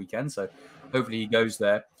him for the weekend, so hopefully he goes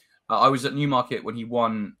there. I was at Newmarket when he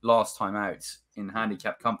won last time out in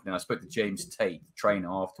handicap company, and I spoke to James Tate, the trainer,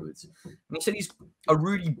 afterwards. And he said he's a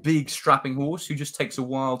really big, strapping horse who just takes a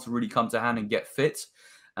while to really come to hand and get fit.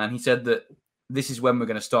 And he said that this is when we're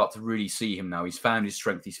going to start to really see him now. He's found his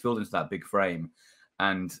strength. He's filled into that big frame.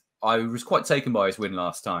 And I was quite taken by his win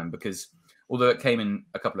last time because although it came in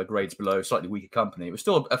a couple of grades below, slightly weaker company, it was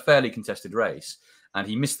still a fairly contested race. And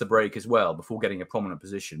he missed the break as well before getting a prominent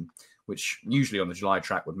position, which usually on the July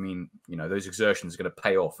track would mean, you know, those exertions are going to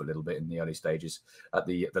pay off a little bit in the early stages at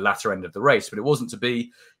the latter end of the race. But it wasn't to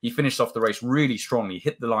be. He finished off the race really strongly,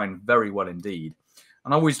 hit the line very well indeed.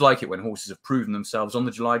 And I always like it when horses have proven themselves on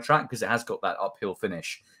the July track because it has got that uphill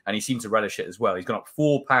finish. And he seemed to relish it as well. He's gone up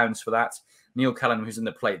 £4 for that. Neil Callan, who's in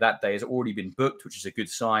the plate that day, has already been booked, which is a good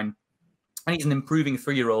sign. And he's an improving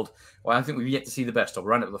 3-year-old. Well, I think we've yet to see the best of.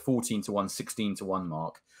 Around at the 14-1, 16-1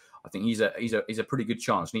 mark. I think he's a pretty good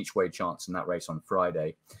chance, an each way chance in that race on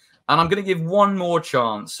Friday. And I'm going to give one more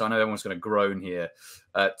chance. I know everyone's going to groan here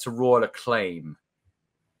to Royal Acclaim,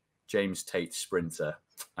 James Tate sprinter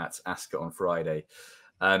at Ascot on Friday.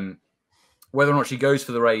 Whether or not she goes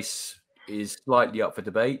for the race is slightly up for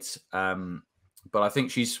debate, but I think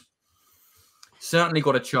she's certainly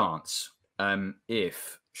got a chance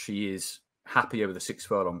if she is happy over the 6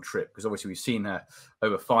 furlong trip, because obviously we've seen her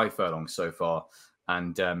over 5 furlongs so far,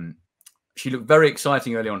 and she looked very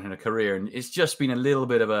exciting early on in her career, and it's just been a little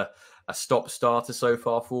bit of a stop-starter so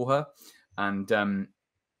far for her, and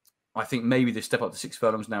I think maybe the step up to 6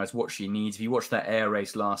 furlongs now is what she needs. If you watched that air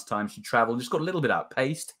race last time, she travelled, just got a little bit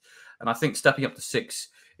outpaced, and I think stepping up to 6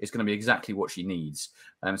 is going to be exactly what she needs,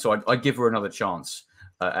 and so I'd give her another chance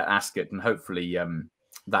at Ascot, and hopefully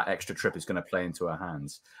that extra trip is going to play into her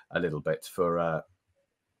hands a little bit for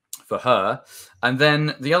her. And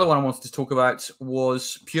then the other one I wanted to talk about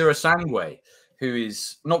was Pura Sangue, who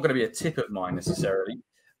is not going to be a tip of mine necessarily,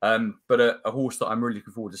 but a horse that I'm really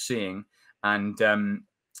looking forward to seeing. And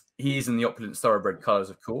he is in the opulent thoroughbred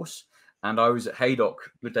colours, of course. And I was at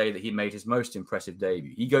Haydock the day that he made his most impressive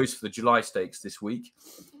debut. He goes for the July Stakes this week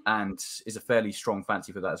and is a fairly strong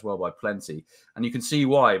fancy for that as well by plenty. And you can see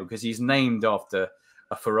why, because he's named after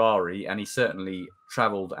a Ferrari, and he certainly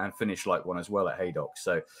travelled and finished like one as well at Haydock.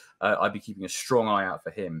 So I'd be keeping a strong eye out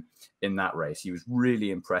for him in that race. He was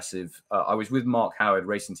really impressive. I was with Mark Howard,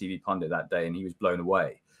 Racing TV pundit, that day, and he was blown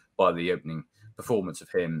away by the opening performance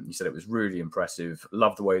of him. He said it was really impressive.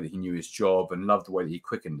 Loved the way that he knew his job and loved the way that he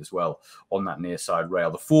quickened as well on that near side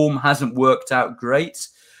rail. The form hasn't worked out great,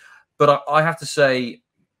 but I have to say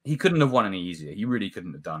he couldn't have won any easier. He really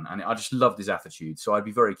couldn't have done. And I just loved his attitude. So I'd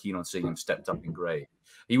be very keen on seeing him stepped up in grade.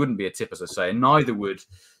 He wouldn't be a tip, as I say, and neither would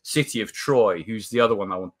City of Troy, who's the other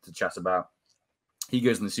one I wanted to chat about. He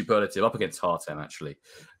goes in the superlative up against Hartem, actually.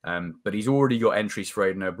 But he's already got entries for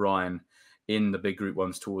Aidan O'Brien in the big group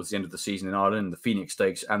ones towards the end of the season in Ireland, the Phoenix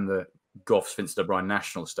Stakes and the Goffs Vincent O'Brien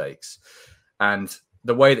National Stakes. And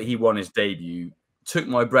the way that he won his debut took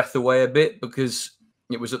my breath away a bit because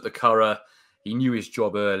it was at the Curragh. He knew his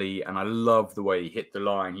job early, and I love the way he hit the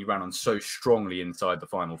line. He ran on so strongly inside the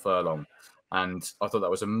final furlong. And I thought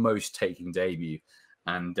that was a most taking debut.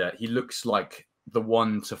 And he looks like the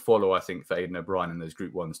one to follow, I think, for Aidan O'Brien in those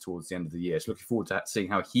Group 1s towards the end of the year. So looking forward to seeing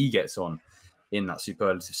how he gets on in that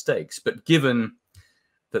superlative stakes. But given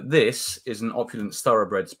that this is an Opulent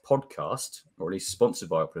Thoroughbreds podcast, or at least sponsored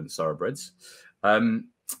by Opulent Thoroughbreds,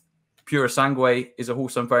 Pura Sangue is a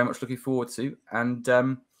horse I'm very much looking forward to,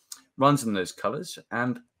 and runs in those colours.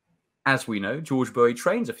 And as we know, George Boughey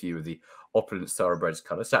trains a few of the Opulent Thoroughbreds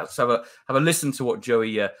colours. So let's have a listen to what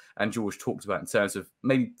Joey and George talked about in terms of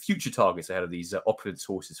maybe future targets ahead of these Opulence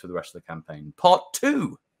horses for the rest of the campaign. Part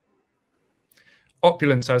 2.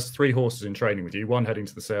 Opulence has 3 horses in training with you. One heading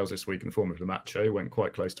to the sales this week in the form of the Macho. Went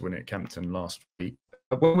quite close to winning at Kempton last week.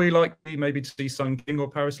 Will we likely maybe to see Sun King or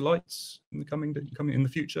Paris Lights coming in the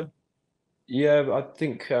future? Yeah, I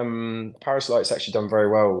think Paris Lights actually done very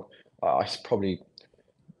well. I probably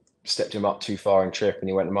stepped him up too far in trip, and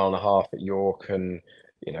he went a mile and a half at York, and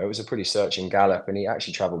it was a pretty searching gallop, and he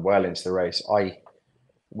actually travelled well into the race.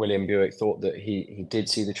 William Buick thought that he did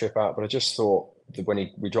see the trip out, but I just thought that when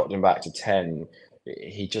we dropped him back to 10,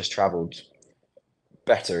 he just travelled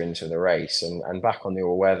better into the race and back on the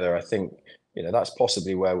all weather. I think, you know, that's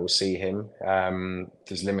possibly where we'll see him.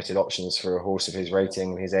 There's limited options for a horse of his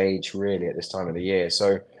rating and his age really at this time of the year.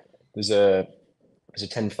 So there's a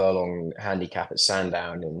 10 furlong handicap at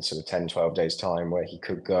Sandown in sort of 10, 12 days time where he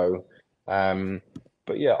could go.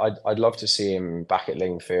 But yeah, I'd love to see him back at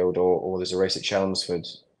Lingfield or there's a race at Chelmsford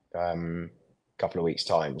a couple of weeks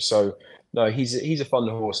time. So no, he's a fun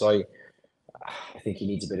horse. I think he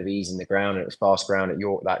needs a bit of ease in the ground, and it was fast ground at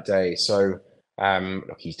York that day. So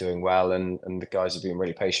look, he's doing well, and the guys have been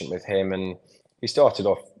really patient with him. And he started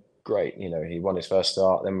off great. You know, he won his first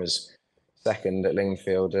start, then was second at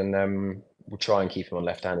Lingfield, and we'll try and keep him on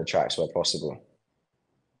left-handed tracks where possible.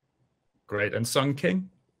 Great. And Sun King?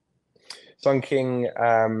 Sun King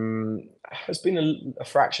has been a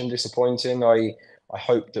fraction disappointing. I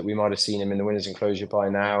hoped that we might have seen him in the winner's enclosure by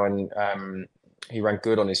now, and he ran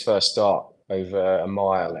good on his first start over a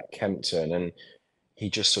mile at Kempton, and he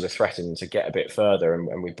just sort of threatened to get a bit further,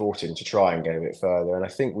 and we brought him to try and get a bit further. And I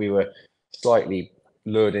think we were slightly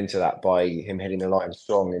lured into that by him hitting the line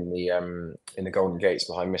strong in the Golden Gates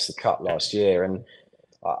behind Mr. Cut last year. And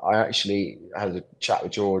I actually had a chat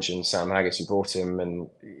with George and Sam Haggis who brought him, and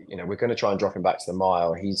you know, we're going to try and drop him back to the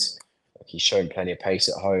mile. He's shown plenty of pace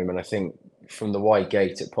at home, and I think from the wide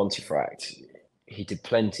gate at Pontefract, he did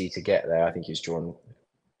plenty to get there. I think he's drawn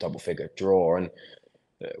double figure draw, and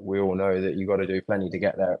we all know that you've got to do plenty to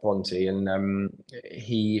get there at Ponty. And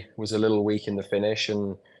he was a little weak in the finish,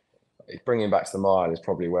 and bringing him back to the mile is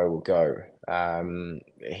probably where we'll go.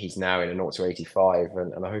 He's now in a 0 to 85,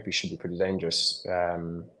 and I hope he should be pretty dangerous.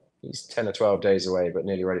 He's 10 or 12 days away, but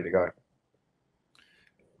nearly ready to go.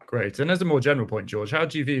 Great. And as a more general point, George, how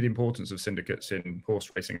do you view the importance of syndicates in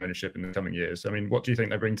horse racing ownership in the coming years? I mean, what do you think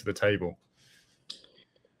they bring to the table?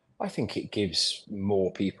 I think it gives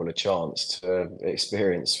more people a chance to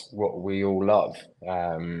experience what we all love.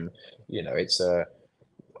 You know,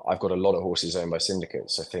 I've got a lot of horses owned by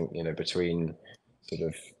syndicates. I think, you know, between sort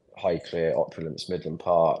of Highclere, Opulence, Midland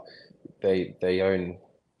Park, they own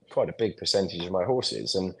quite a big percentage of my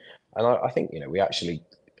horses. And I think, you know, we actually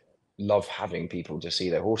love having people to see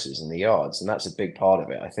their horses in the yards. And that's a big part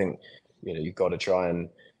of it. I think, you know, you've got to try and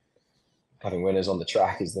having winners on the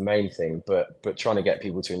track is the main thing, but trying to get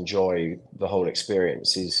people to enjoy the whole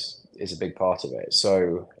experience is a big part of it.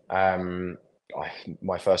 So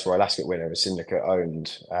my first Royal Ascot winner was syndicate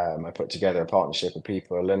owned. I put together a partnership of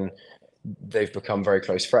people, and they've become very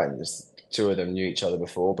close friends. 2 of them knew each other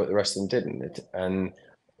before, but the rest of them didn't. And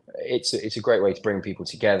it's a great way to bring people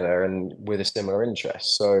together and with a similar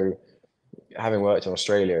interest. So having worked in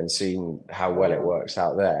Australia and seen how well it works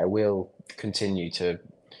out there, we'll continue to.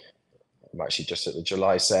 I'm actually just at the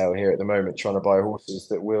July sale here at the moment, trying to buy horses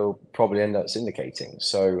that will probably end up syndicating.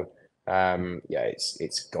 So yeah,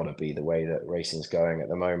 it's got to be the way that racing's going at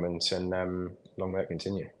the moment, and long may it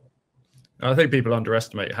continue. I think people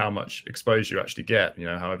underestimate how much exposure you actually get, you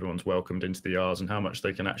know, how everyone's welcomed into the yards and how much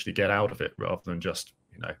they can actually get out of it rather than just,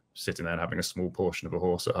 you know, sitting there and having a small portion of a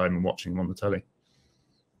horse at home and watching them on the telly.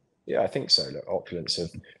 Yeah, I think so. Look, Opulence have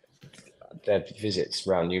their visits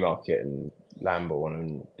around Newmarket and Lambourne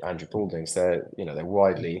and Andrew Paulding's, they're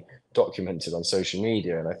widely documented on social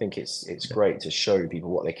media, and I think it's great to show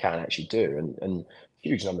people what they can actually do, and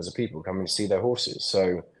huge numbers of people coming to see their horses.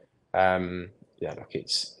 So yeah, look,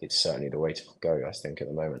 it's certainly the way to go, I think, at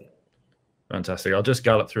the moment. Fantastic. I'll just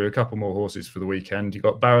gallop through a couple more horses for the weekend. You've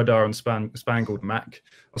got Baradar and Spangled Mac.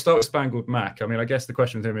 I'll start with Spangled Mac. I mean, I guess the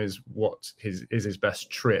question with him is what is his best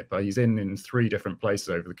trip? He's in 3 different places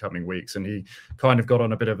over the coming weeks, and he kind of got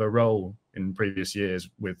on a bit of a roll in previous years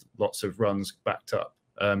with lots of runs backed up.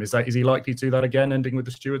 Is he likely to do that again, ending with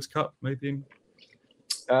the Stewards Cup, maybe?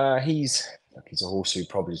 He's a horse who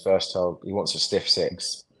probably is versatile. He wants a stiff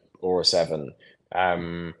 6 or a 7.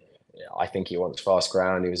 I think he wants fast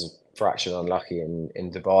ground. He was a fraction unlucky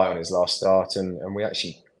in Dubai on his last start, and we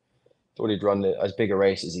actually thought he'd run as big a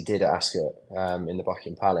race as he did at Ascot in the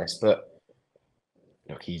Buckingham Palace. But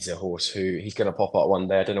look, he's a horse who he's going to pop up one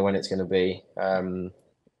day. I don't know when it's going to be.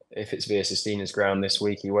 If it's Via Sistina's ground this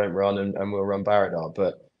week, he won't run, and we'll run Baradar.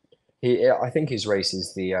 But I think his race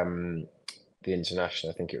is the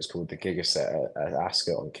International. I think it was called the Gigaset at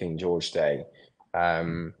Ascot on King George Day.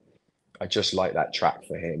 I just like that track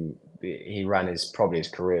for him. He ran probably his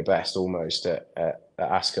career best almost at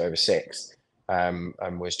Ascot over 6,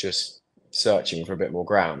 and was just searching for a bit more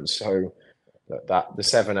ground. So that the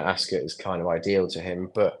 7 at Ascot is kind of ideal to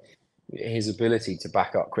him, but his ability to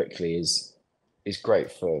back up quickly is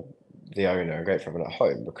great for the owner and great for everyone at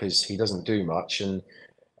home, because he doesn't do much, and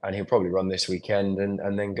and he'll probably run this weekend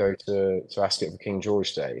and then go to Ascot for King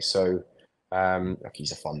George Day. So like,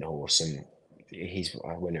 he's a fun horse, and he's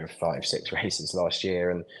a winner of 5-6 races last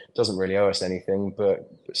year and doesn't really owe us anything, but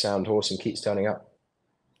sound horse and keeps turning up.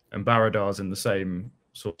 And Baradar's in the same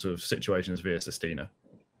sort of situation as Via Sistina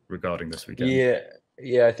regarding this weekend.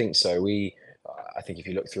 Yeah, I think so. I think if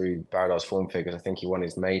you look through Baradar's form figures, I think he won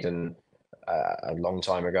his maiden a long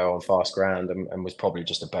time ago on fast ground and was probably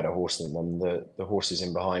just a better horse than them. The horses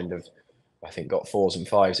in behind have, I think, got 4s and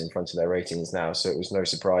 5s in front of their ratings now, so it was no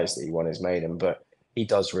surprise that he won his maiden, but he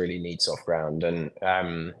does really need soft ground. And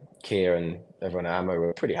Keir and everyone at Ammo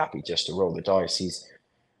were pretty happy just to roll the dice.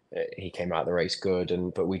 He came out of the race good,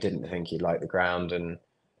 but we didn't think he'd like the ground,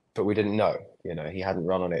 but we didn't know. He hadn't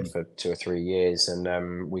run on it for 2 or 3 years,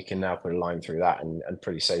 and we can now put a line through that and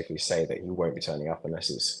pretty safely say that he won't be turning up unless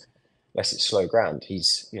it's slow ground.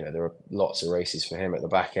 There are lots of races for him at the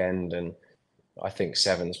back end, and I think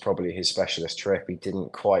 7's probably his specialist trip. He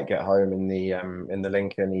didn't quite get home in the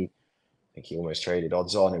Lincoln. I think he almost traded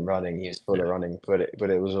odds on in running. He was full of running, but it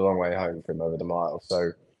was a long way home for him over the mile.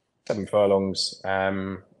 So 7 furlongs.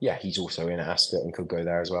 He's also in at Ascot and could go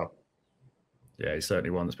there as well. Yeah, he's certainly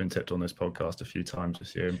one that's been tipped on this podcast a few times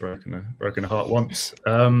this year and broken a heart once.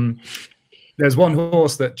 There's one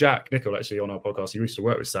horse that Jack Nicol, actually, on our podcast, he used to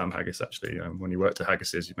work with Sam Haggis, actually, when he worked at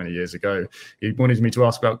Haggis's many years ago. He wanted me to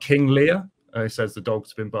ask about King Lear. He says the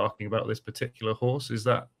dog's been barking about this particular horse. Is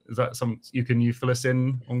that something you fill us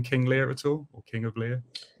in on King Lear at all, or King of Lear?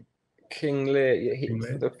 King Lear,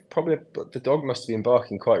 the dog must have been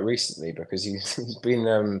barking quite recently, because he's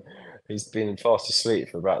been fast asleep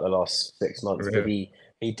for about the last 6 months. Really?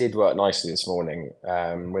 But he did work nicely this morning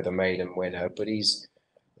with a maiden winner. But he's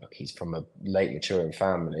from a late maturing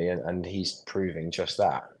family, and he's proving just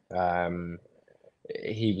that.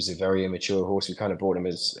 He was a very immature horse. We kind of bought him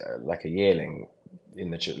as like a yearling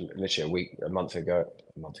literally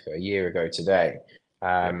a year ago today,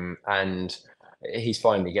 and he's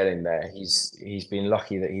finally getting there. He's been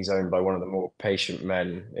lucky that he's owned by one of the more patient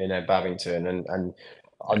men in Ed Babington, and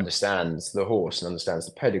understands the horse and understands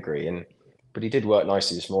the pedigree. But he did work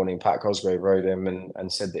nicely this morning. Pat Cosgrave rode him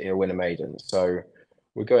and said that he'll win a maiden. So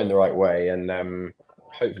we're going the right way, and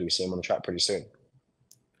hopefully we see him on the track pretty soon.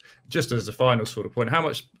 Just as a final sort of point, how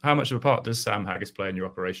much of a part does Sam Haggis play in your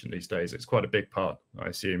operation these days? It's quite a big part, I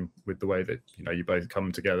assume, with the way that you both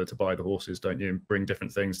come together to buy the horses, don't you, and bring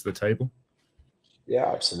different things to the table? Yeah,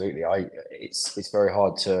 absolutely. It's very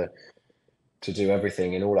hard to do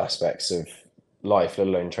everything in all aspects of life, let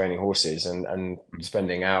alone training horses, and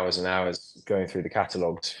spending hours and hours going through the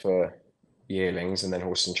catalogues for yearlings and then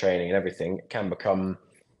horse and training and everything. It can become,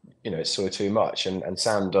 it's sort of too much. And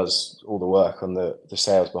Sam does all the work on the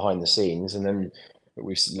sales behind the scenes, and then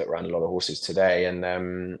we've looked around a lot of horses today,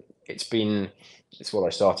 and it's what I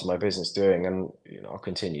started my business doing, and I'll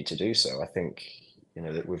continue to do so. I think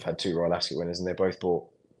that we've had 2 Royal Ascot winners, and they're both bought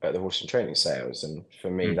at the horse and training sales, and for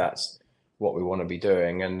me that's what we want to be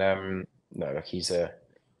doing. And he's a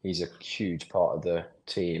huge part of the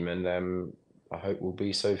team, and I hope will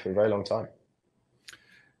be so for a very long time.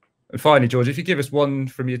 And finally, George, if you give us one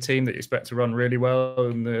from your team that you expect to run really well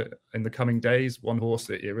in the coming days, one horse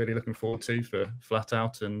that you're really looking forward to for Flat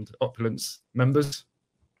Out and Opulence members.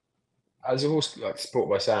 As a horse sport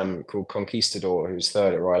by Sam called Conquistador, who's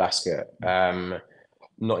 3rd at Royal Ascot.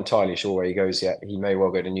 Not entirely sure where he goes yet. He may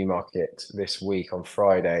well go to Newmarket this week on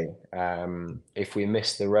Friday. If we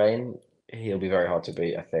miss the rain, he'll be very hard to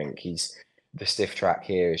beat, I think. The stiff track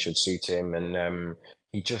here should suit him, and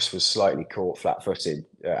he just was slightly caught flat-footed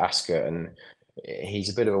at Ascot, and he's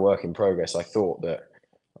a bit of a work in progress. I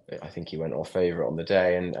think he went off favourite on the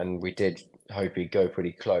day, and we did hope he'd go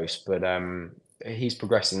pretty close, but he's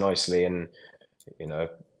progressing nicely, and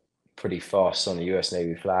pretty fast on the US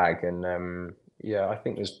Navy flag, and I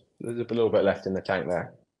think there's a little bit left in the tank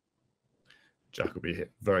there. Jack will be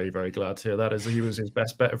very, very glad to hear that, as he was his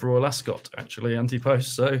best bet of Royal Ascot, actually,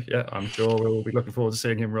 anti-post. So, I'm sure we'll be looking forward to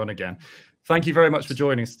seeing him run again. Thank you very much for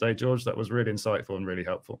joining us today, George. That was really insightful and really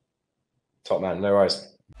helpful. Top man, no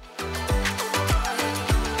worries.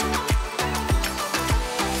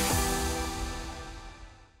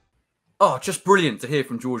 Oh, just brilliant to hear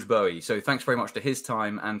from George Boughey. So thanks very much to his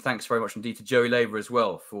time, and thanks very much indeed to Joey Laver as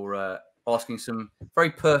well for asking some very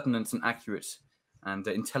pertinent and accurate and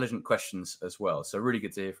intelligent questions as well. So really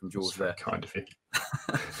good to hear from George there. Kind of you.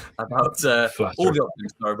 About all the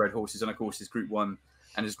Opulence thoroughbred horses, and of course his Group 1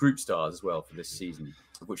 and his Group Stars as well for this season,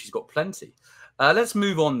 of which he's got plenty. Let's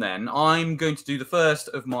move on then. I'm going to do the first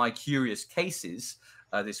of my curious cases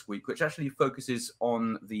this week, which actually focuses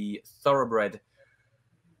on the thoroughbred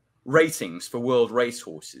ratings for world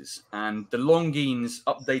racehorses, and the Longines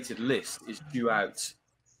updated list is due out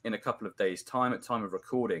in a couple of days' time at time of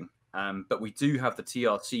recording. But we do have the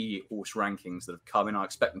TRC horse rankings that have come in. I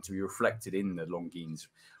expect them to be reflected in the Longines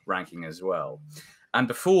ranking as well. And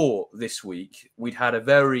before this week, we'd had a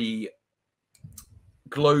very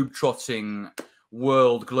globe-trotting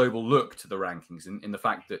world global look to the rankings in the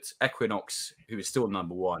fact that Equinox, who is still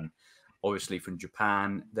number one, obviously from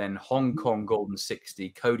Japan, then Hong Kong Golden 60,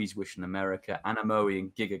 Cody's Wish in America, Anamoe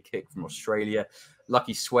and Giga Kick from Australia,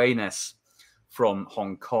 Lucky Swayness from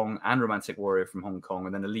Hong Kong, and Romantic Warrior from Hong Kong,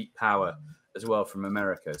 and then Elite Power as well from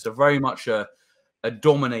America. So very much a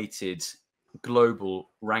dominated global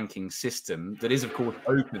ranking system that is, of course,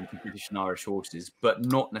 open to British and Irish horses, but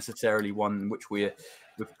not necessarily one in which we're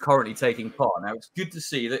currently taking part. Now, it's good to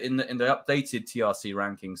see that in the updated TRC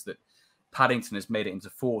rankings that Paddington has made it into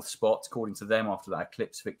 4th spot, according to them, after that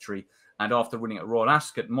Eclipse victory. And after winning at Royal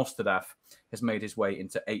Ascot, Mostadaf has made his way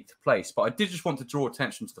into 8th place. But I did just want to draw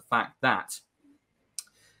attention to the fact that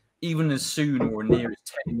even as soon or near as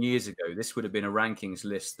 10 years ago, this would have been a rankings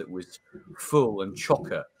list that was full and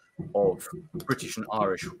chocker of British and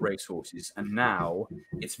Irish racehorses. And now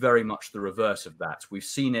it's very much the reverse of that. We've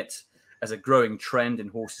seen it as a growing trend in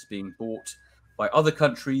horses being bought by other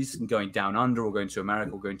countries and going down under or going to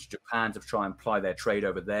America or going to Japan to try and ply their trade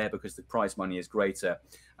over there because the prize money is greater.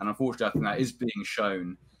 And unfortunately, I think that is being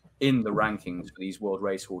shown in the rankings for these world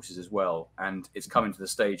race horses as well. And it's coming to the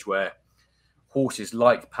stage where horses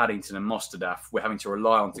like Paddington and Mostadaf, we're having to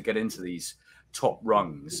rely on to get into these top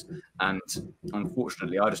rungs. And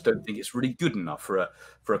unfortunately, I just don't think it's really good enough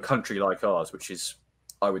for a country like ours, which is,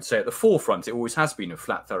 I would say, at the forefront. It always has been of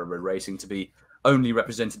flat thoroughbred racing to be only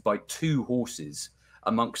represented by 2 horses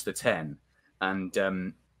amongst the 10.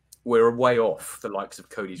 And we're way off the likes of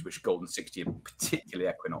Cody's Wish, Golden 60, and particularly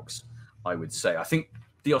Equinox, I would say. I think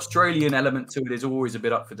the Australian element to it is always a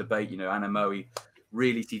bit up for debate. You know, Anamoe,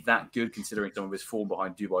 really see that good considering some of his form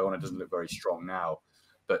behind Dubai Honor doesn't look very strong now.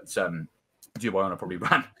 But Dubai Honor probably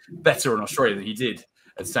ran better in Australia than he did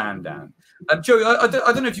at Sandown. Joey, I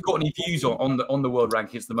don't know if you've got any views on the world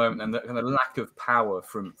rankings at the moment and the lack of power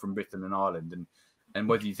from Britain and Ireland, and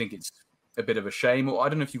whether you think it's a bit of a shame, or I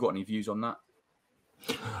don't know if you've got any views on that.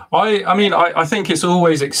 I mean, I think it's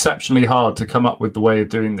always exceptionally hard to come up with the way of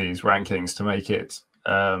doing these rankings to make it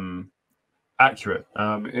accurate.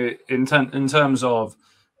 In terms of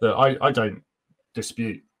I don't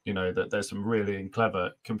dispute, you know, that there's some really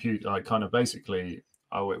clever compute, like kind of basically.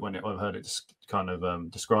 I've heard it kind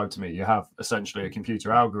of described to me, you have essentially a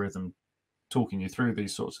computer algorithm talking you through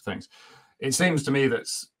these sorts of things. It seems to me that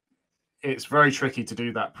it's very tricky to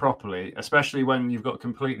do that properly, especially when you've got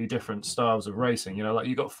completely different styles of racing. You know, like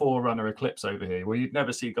you've got 4-runner Eclipse over here, where you'd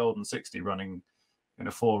never see Golden 60 running in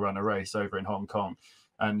a 4-runner race over in Hong Kong.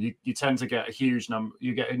 And you tend to get a huge number,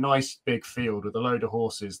 you get a nice big field with a load of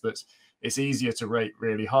horses it's easier to rate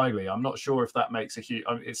really highly. I'm not sure if that makes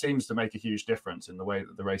it seems to make a huge difference in the way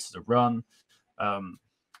that the races are run.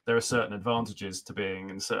 There are certain advantages to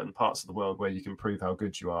being in certain parts of the world where you can prove how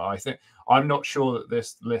good you are. I'm not sure that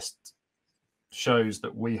this list shows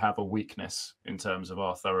that we have a weakness in terms of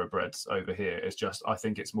our thoroughbreds over here. It's just, I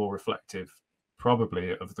think it's more reflective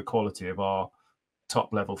probably of the quality of our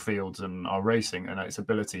top level fields and our racing and its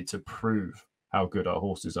ability to prove how good our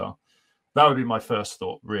horses are. That would be my first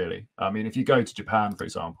thought, really. I mean, if you go to Japan, for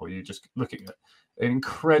example, you're just looking at an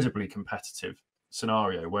incredibly competitive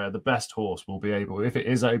scenario where the best horse will be able, if it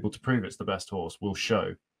is able to prove it's the best horse, will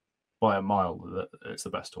show by a mile that it's the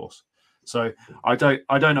best horse. So I don't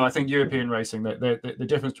know. I think European racing, the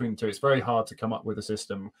difference between the two, it's very hard to come up with a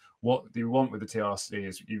system. What you want with the TRC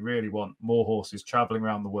is you really want more horses traveling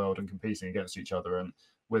around the world and competing against each other. And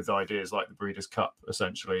with ideas like the Breeders' Cup,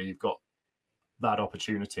 essentially, you've got that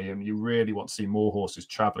opportunity, and you really want to see more horses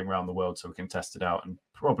traveling around the world so we can test it out and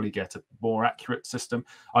probably get a more accurate system.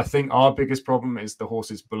 I think our biggest problem is the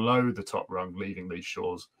horses below the top rung leaving these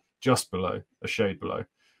shores, just below, a shade below,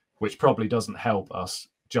 which probably doesn't help us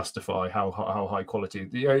justify how high quality.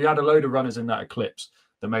 You had a load of runners in that Eclipse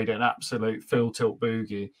that made an absolute Phil Tilt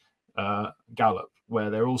Boogie gallop where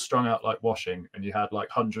they're all strung out like washing, and you had like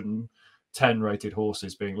 110 rated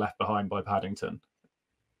horses being left behind by Paddington.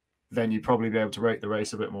 Then you'd probably be able to rate the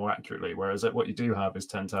race a bit more accurately. Whereas what you do have is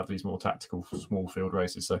tend to have these more tactical small field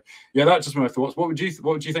races. So yeah, that's just my thoughts. What would you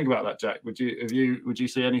think about that, Jack? Would you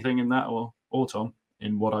see anything in that, or Tom,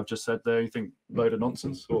 in what I've just said there? You think load of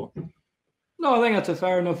nonsense, or? No, I think that's a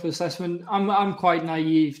fair enough assessment. I'm quite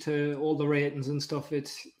naive to all the ratings and stuff.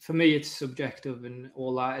 For me, it's subjective and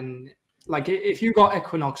all that. And like, if you got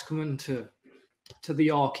Equinox coming to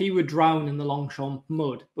the Arc, he would drown in the Longchamp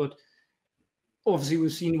mud. But obviously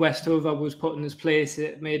we've seen Westover was put in his place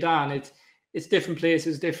at Maidan. It's different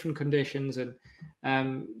places, different conditions,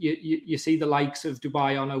 and you see the likes of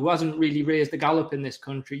Dubai Honor, who hasn't really raised the gallop in this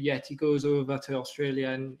country yet. He goes over to Australia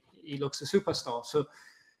and he looks a superstar. So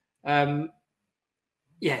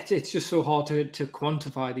yeah, it's just so hard to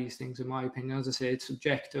quantify these things, in my opinion. As I say, it's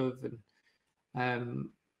subjective, and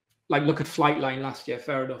like look at Flightline last year.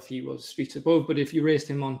 Fair enough, he was streets above, but if you raced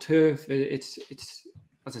him on turf, it's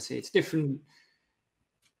as I say, it's different.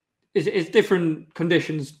 It's different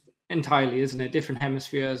conditions entirely, isn't it? Different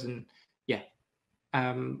hemispheres, and yeah,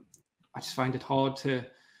 I just find it hard to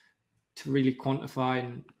really quantify,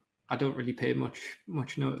 and I don't really pay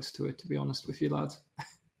much notice to it, to be honest with you, lads.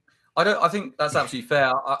 I think that's absolutely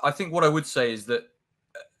fair. I think what I would say is that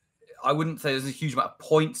I wouldn't say there's a huge amount of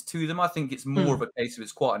points to them. I think it's more of a case of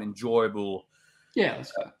it's quite an enjoyable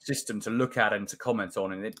system to look at and to comment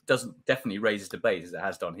on, and it definitely raises debate as it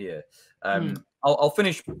has done here. I'll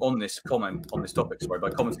finish on this topic, by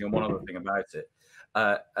commenting on one other thing about it,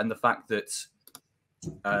 and the fact that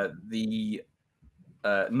the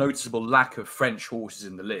noticeable lack of French horses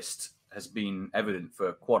in the list has been evident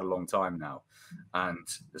for quite a long time now, and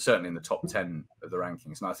certainly in the top 10 of the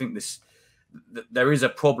rankings. And I think there is a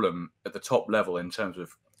problem at the top level in terms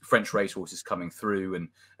of French racehorses coming through and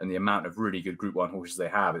the amount of really good Group 1 horses they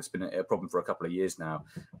have. It's been a problem for a couple of years now,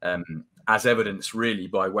 as evidenced really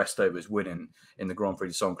by Westover's win in the Grand Prix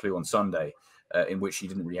de Saint-Cloud on Sunday, in which he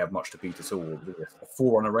didn't really have much to beat at all. A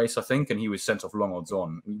 4 on a race, I think, and he was sent off long odds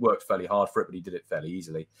on. He worked fairly hard for it, but he did it fairly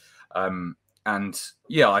easily. And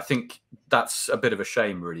yeah, I think that's a bit of a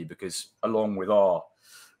shame, really, because along with our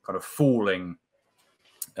kind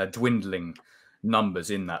of dwindling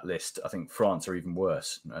numbers in that list, I think France are even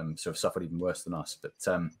worse, so have suffered even worse than us. But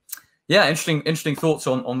yeah, interesting thoughts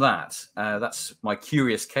on that. That's my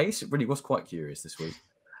curious case. It really was quite curious this week.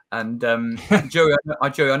 And Joey,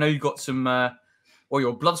 I know you got some,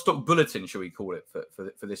 your Bloodstock Bulletin, shall we call it,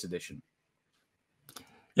 for this edition?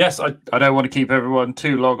 Yes, I don't want to keep everyone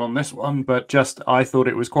too long on this one, but just I thought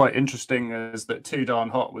it was quite interesting as that Too Darn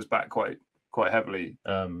Hot was back quite heavily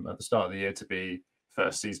at the start of the year to be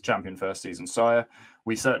first season sire.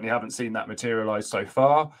 We certainly haven't seen that materialize so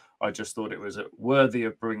far. I just thought it was worthy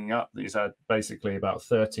of bringing up. He's had basically about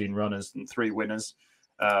 13 runners and 3 winners.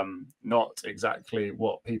 Not exactly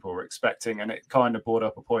what people were expecting, and it kind of brought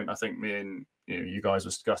up a point I think me and you guys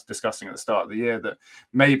were discussing at the start of the year, that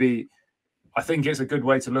maybe I think it's a good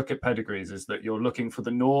way to look at pedigrees is that you're looking for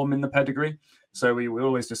the norm in the pedigree. So we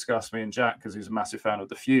always discuss, me and Jack, because he's a massive fan of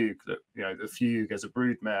the Fugue, that the Fugue as a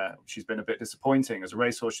broodmare, she's been a bit disappointing. As a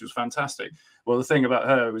racehorse, she was fantastic. Well, the thing about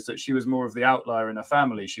her was that she was more of the outlier in her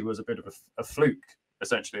family. She was a bit of a fluke,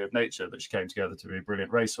 essentially, of nature, that she came together to be a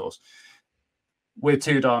brilliant racehorse. With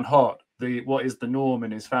Too Darn Hot, what is the norm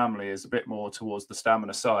in his family is a bit more towards the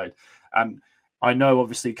stamina side. And I know,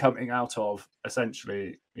 obviously, coming out of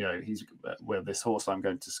essentially, where this horse I'm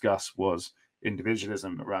going to discuss was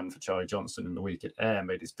Individualism, that ran for Charlie Johnston in the week at Ayr,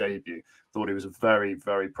 made his debut. Thought it was a very,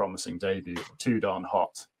 very promising debut. Too Darn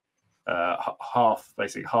Hot,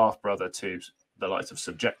 half brother to the likes of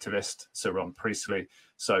Subjectivist, Sir Ron Priestley.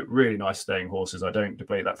 So really nice staying horses. I don't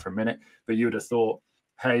debate that for a minute. But you would have thought,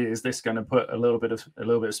 hey, is this going to put a little bit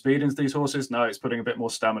of speed into these horses? No, it's putting a bit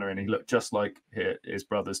more stamina in. He looked just like his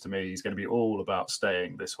brothers to me. He's going to be all about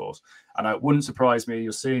staying, this horse. And it wouldn't surprise me.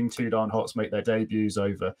 You're seeing Too Darn Hots make their debuts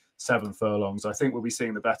over 7 furlongs. I think we'll be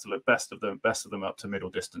seeing the best of them up to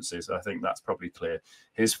middle distances. I think that's probably clear.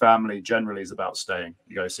 His family generally is about staying.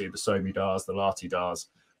 You go see the Somi Dars, the Lati Dars.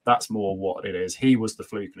 That's more what it is. He was the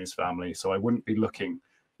fluke in his family. So I wouldn't be looking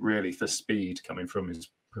really for speed coming from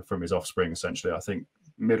his offspring, essentially. I think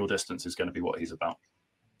middle distance is going to be what he's about.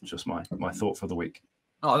 Just my thought for the week.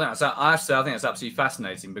 Oh, I think that's absolutely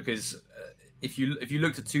fascinating, because if you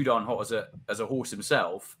looked at Too Darn Hot as a horse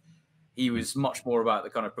himself, he was much more about the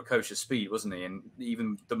kind of precocious speed, wasn't he? And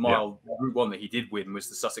even the mile Group 1 that he did win was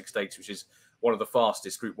the Sussex Stakes, which is one of the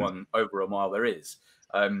fastest Group 1 over a mile there is.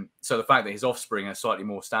 So the fact that his offspring are slightly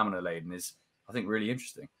more stamina laden is, I think, really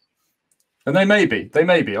interesting. And they may be.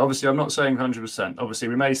 Obviously, I'm not saying 100%. Obviously,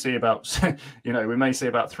 we may see about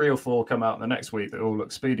 3 or 4 come out in the next week that all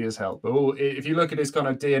look speedy as hell. But if you look at his kind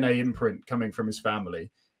of DNA imprint coming from his family,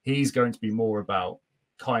 he's going to be more about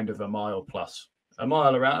kind of a mile plus,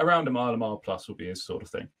 around a mile plus will be his sort of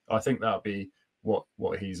thing. I think that'll be what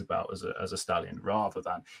he's about as a stallion, rather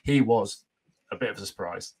than he was a bit of a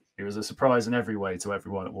surprise. He was a surprise in every way to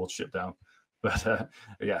everyone at Watership Down. But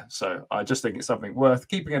so I just think it's something worth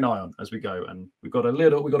keeping an eye on as we go, and we've got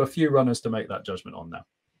a few runners to make that judgment on now.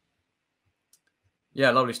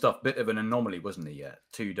 Yeah, lovely stuff. Bit of an anomaly, wasn't he? Yeah,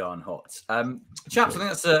 too darn hot. Chaps, I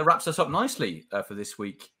think that wraps us up nicely for this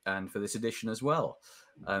week and for this edition as well.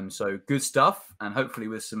 So good stuff, and hopefully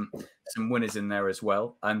with some winners in there as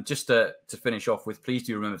well. Just to finish off with, please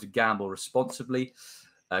do remember to gamble responsibly.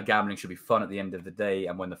 Gambling should be fun at the end of the day,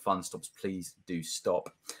 and when the fun stops, please do stop.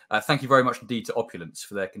 Thank you very much indeed to Opulence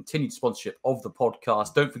for their continued sponsorship of the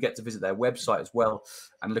podcast. Don't forget to visit their website as well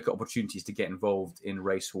and look at opportunities to get involved in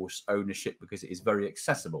racehorse ownership, because it is very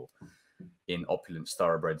accessible in Opulence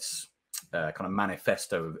Thoroughbreds kind of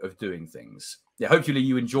manifesto of doing things. Yeah, hopefully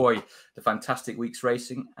you enjoy the fantastic week's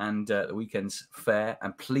racing and the weekend's fair.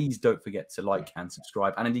 And please don't forget to like and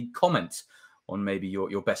subscribe, and indeed comment on maybe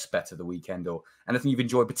your best bet of the weekend or anything you've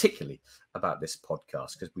enjoyed particularly about this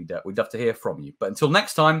podcast, because we'd love to hear from you. But until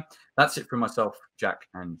next time, that's it from myself, Jack,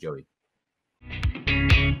 and Joey.